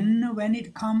when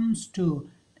it comes to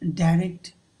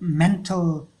direct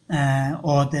mental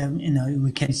or the,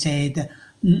 we can say the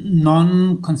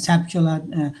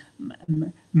non-conceptual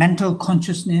mental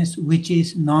consciousness, which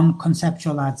is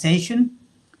non-conceptualization,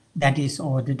 that is,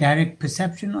 or the direct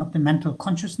perception of the mental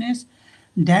consciousness,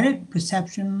 direct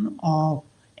perception of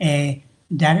a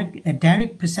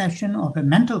direct perception of a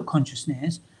mental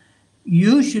consciousness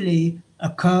usually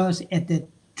occurs at the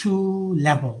two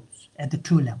levels. At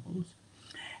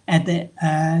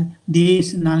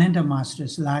these Nalanda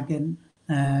masters like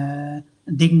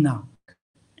Dignac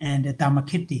and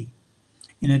Dharmakirti,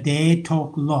 they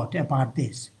talk a lot about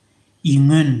this.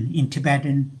 Yingun, in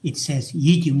Tibetan, it says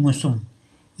Yi Musum.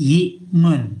 Yi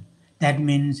Ngun. That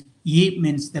means Yi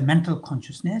means the mental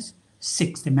consciousness,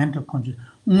 6 the mental consciousness.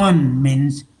 Ngun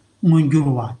means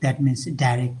Ngun. That means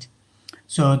direct.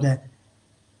 So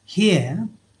here,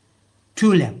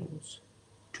 two levels.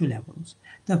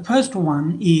 The first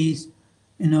one is,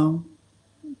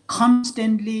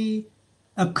 constantly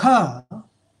occur.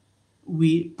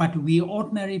 But we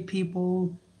ordinary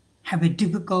people have a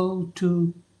difficult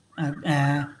to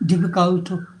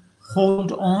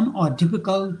hold on or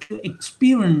difficult to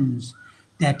experience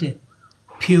that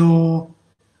pure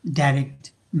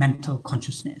direct mental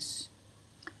consciousness.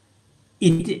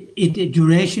 Its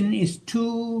duration is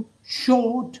too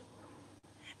short,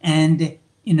 and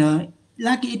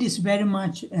like it is very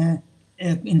much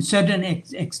in certain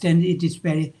extent it is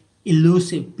very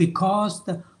elusive because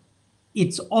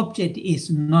its object is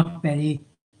not very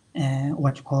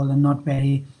not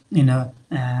very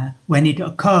when it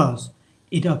occurs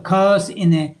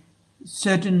in a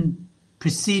certain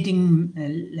preceding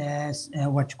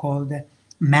what you call the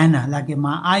manner, like in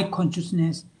my eye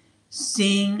consciousness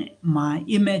seeing my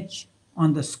image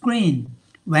on the screen.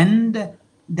 When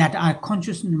that eye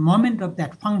consciousness, the moment of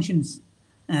that function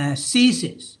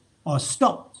ceases or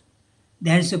stops,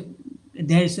 there is a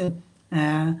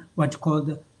what you call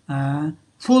the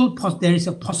there is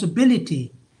a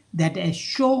possibility that a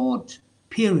short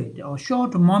period or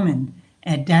short moment,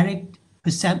 a direct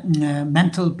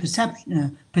mental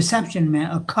perception may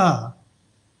occur,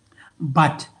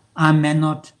 but I may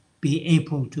not be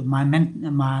able to I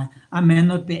may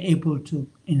not be able to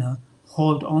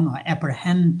hold on or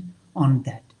apprehend on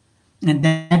that, and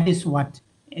that is what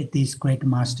these great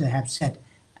masters have said,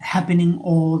 happening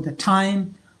all the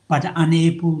time, but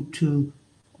unable to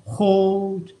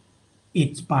hold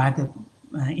it by the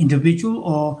individual,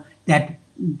 or that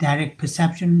direct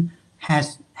perception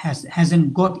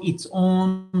hasn't got its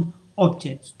own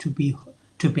objects to be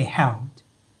held.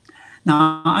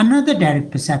 Now, another direct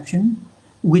perception,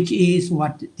 which is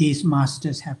what these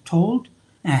masters have told,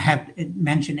 have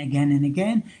mentioned again and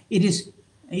again,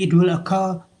 it will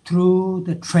occur through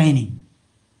the training.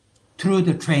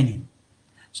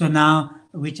 So now,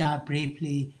 which I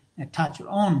briefly touched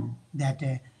on, that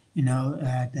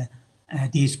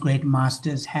these great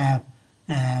masters have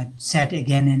said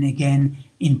again and again,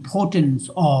 importance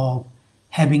of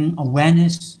having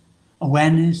awareness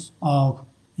of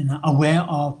aware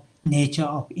of nature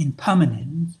of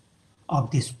impermanence of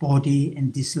this body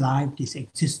and this life, this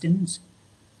existence,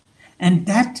 and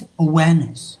that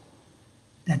awareness,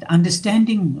 that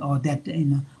understanding, or that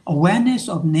awareness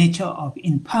of nature of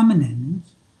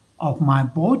impermanence of my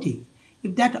body.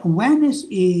 If that awareness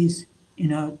is,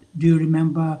 do you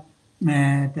remember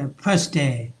the first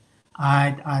day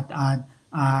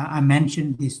I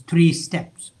mentioned these 3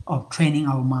 steps of training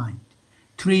our mind,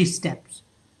 3 steps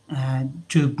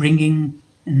to bringing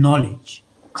knowledge,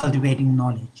 cultivating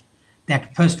knowledge.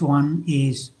 That first one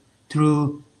is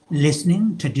through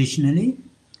listening traditionally.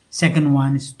 Second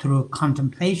one is through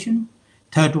contemplation.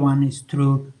 Third one is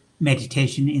through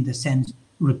meditation, in the sense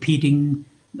repeating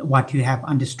what you have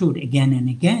understood again and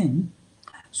again.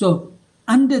 So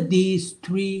under these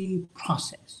 3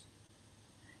 processes,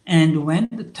 and when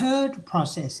the third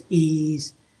process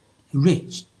is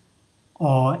reached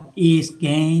or is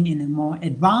gained in a more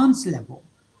advanced level,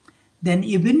 then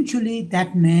eventually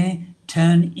that may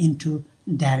turn into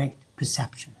direct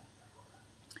perception.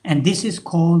 And this is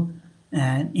called,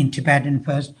 in Tibetan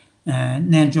first,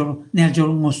 Nerjol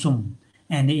Ngusum,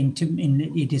 and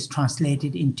it is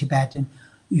translated in Tibetan,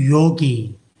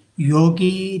 yogi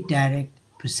direct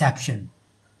perception.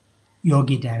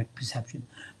 Yogi direct perception.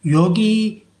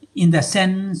 Yogi, in the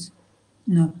sense,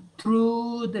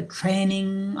 through the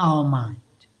training our mind,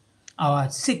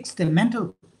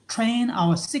 train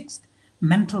our sixth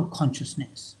mental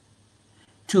consciousness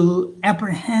to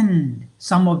apprehend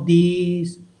some of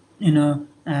these,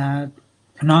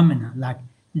 phenomena, like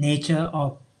nature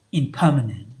of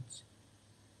impermanence,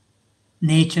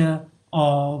 nature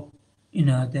of,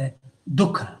 the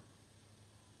dukkha,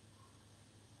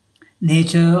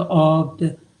 nature of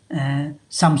the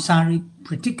samsaric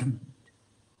predicament.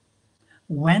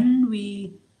 When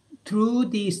we, through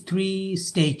these 3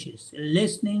 stages,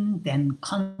 listening, then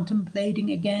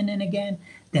contemplating again and again,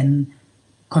 then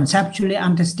conceptually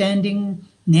understanding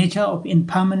nature of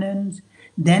impermanence,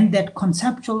 then that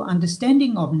conceptual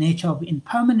understanding of nature of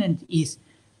impermanence is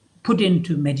put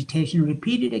into meditation,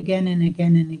 repeated again and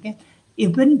again and again.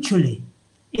 Eventually,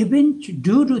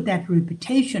 due to that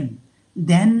repetition,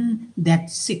 then that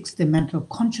 6th mental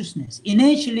consciousness,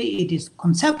 initially it is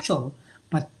conceptual,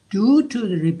 but due to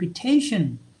the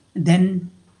repetition, then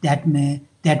that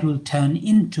will turn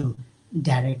into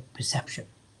direct perception.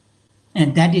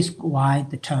 And that is why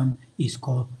the term is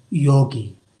called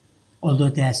yogi. Although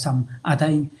there's some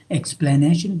other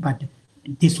explanation, but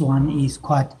this one is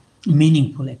quite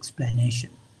meaningful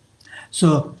explanation.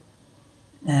 So,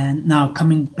 now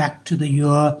coming back to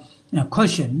your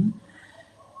question,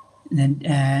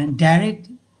 direct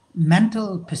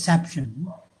mental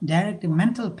perception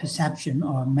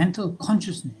or mental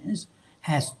consciousness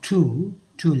has two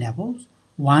levels.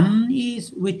 One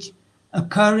is which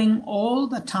occurring all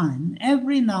the time,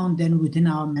 every now and then within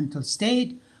our mental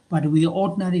state, but we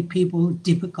ordinary people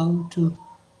difficult to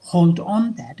hold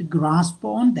on that, grasp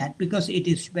on that, because it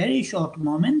is very short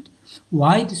moment.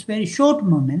 Why it is very short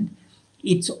moment?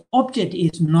 Its object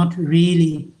is not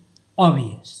really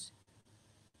obvious.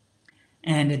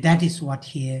 And that is what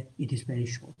here it is very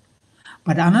short.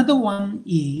 But another one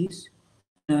is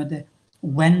the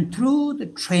when through the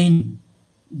training,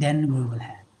 then we will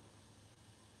have.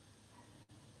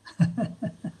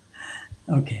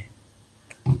 Okay.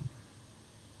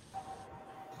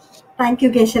 Thank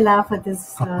you, Geshe-la, for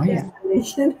this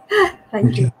explanation.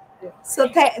 Thank you. So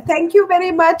thank you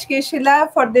very much, Geshe-la,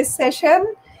 for this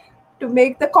session to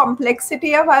make the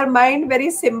complexity of our mind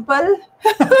very simple.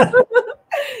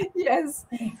 Yes.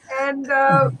 And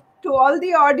to all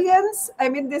the audience, I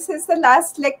mean, this is the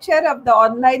last lecture of the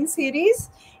online series,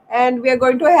 and we are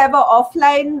going to have an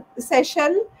offline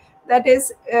session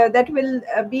that will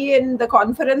be in the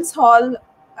conference hall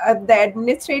at the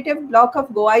administrative block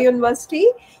of Goa University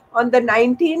on the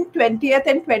 19th, 20th,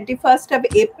 and 21st of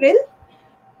April.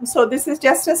 So this is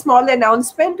just a small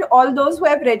announcement. All those who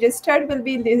have registered will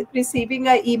be receiving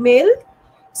an email.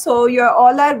 So you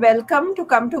all are welcome to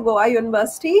come to Goa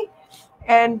University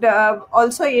and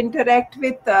also interact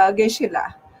with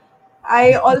Geshe-la.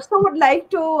 I also would like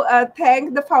to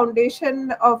thank the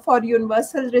Foundation for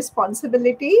Universal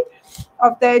Responsibility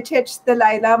of the HH The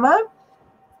Dalai Lama,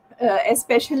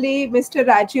 especially Mr.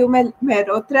 Rajiv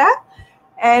Mehrotra,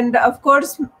 and of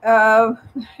course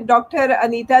Dr.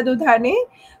 Anita Dudhane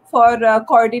for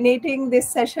coordinating this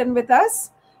session with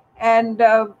us, and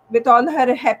with all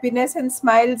her happiness and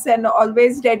smiles and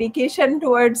always dedication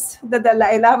towards the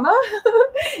Dalai Lama.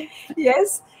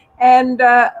 Yes. And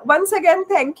once again,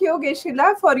 thank you,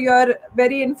 Geshe-la, for your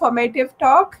very informative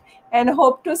talk, and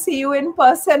hope to see you in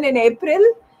person in April.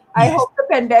 Yes. I hope the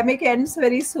pandemic ends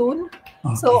very soon,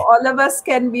 so all of us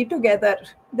can be together.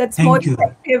 That's more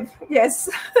effective. Yes.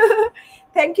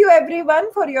 Thank you,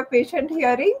 everyone, for your patient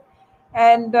hearing.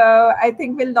 And I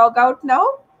think we'll log out now.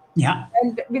 Yeah.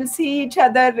 And we'll see each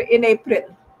other in April.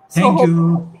 So Thank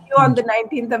you. Hope to see you on the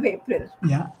 19th of April.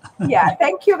 Yeah. Yeah.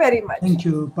 Thank you very much. Thank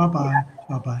you. Bye-bye. Yeah.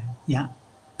 Bye-bye. Yeah.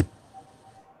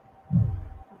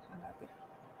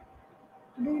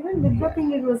 Even with the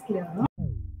thing, it was clear, no?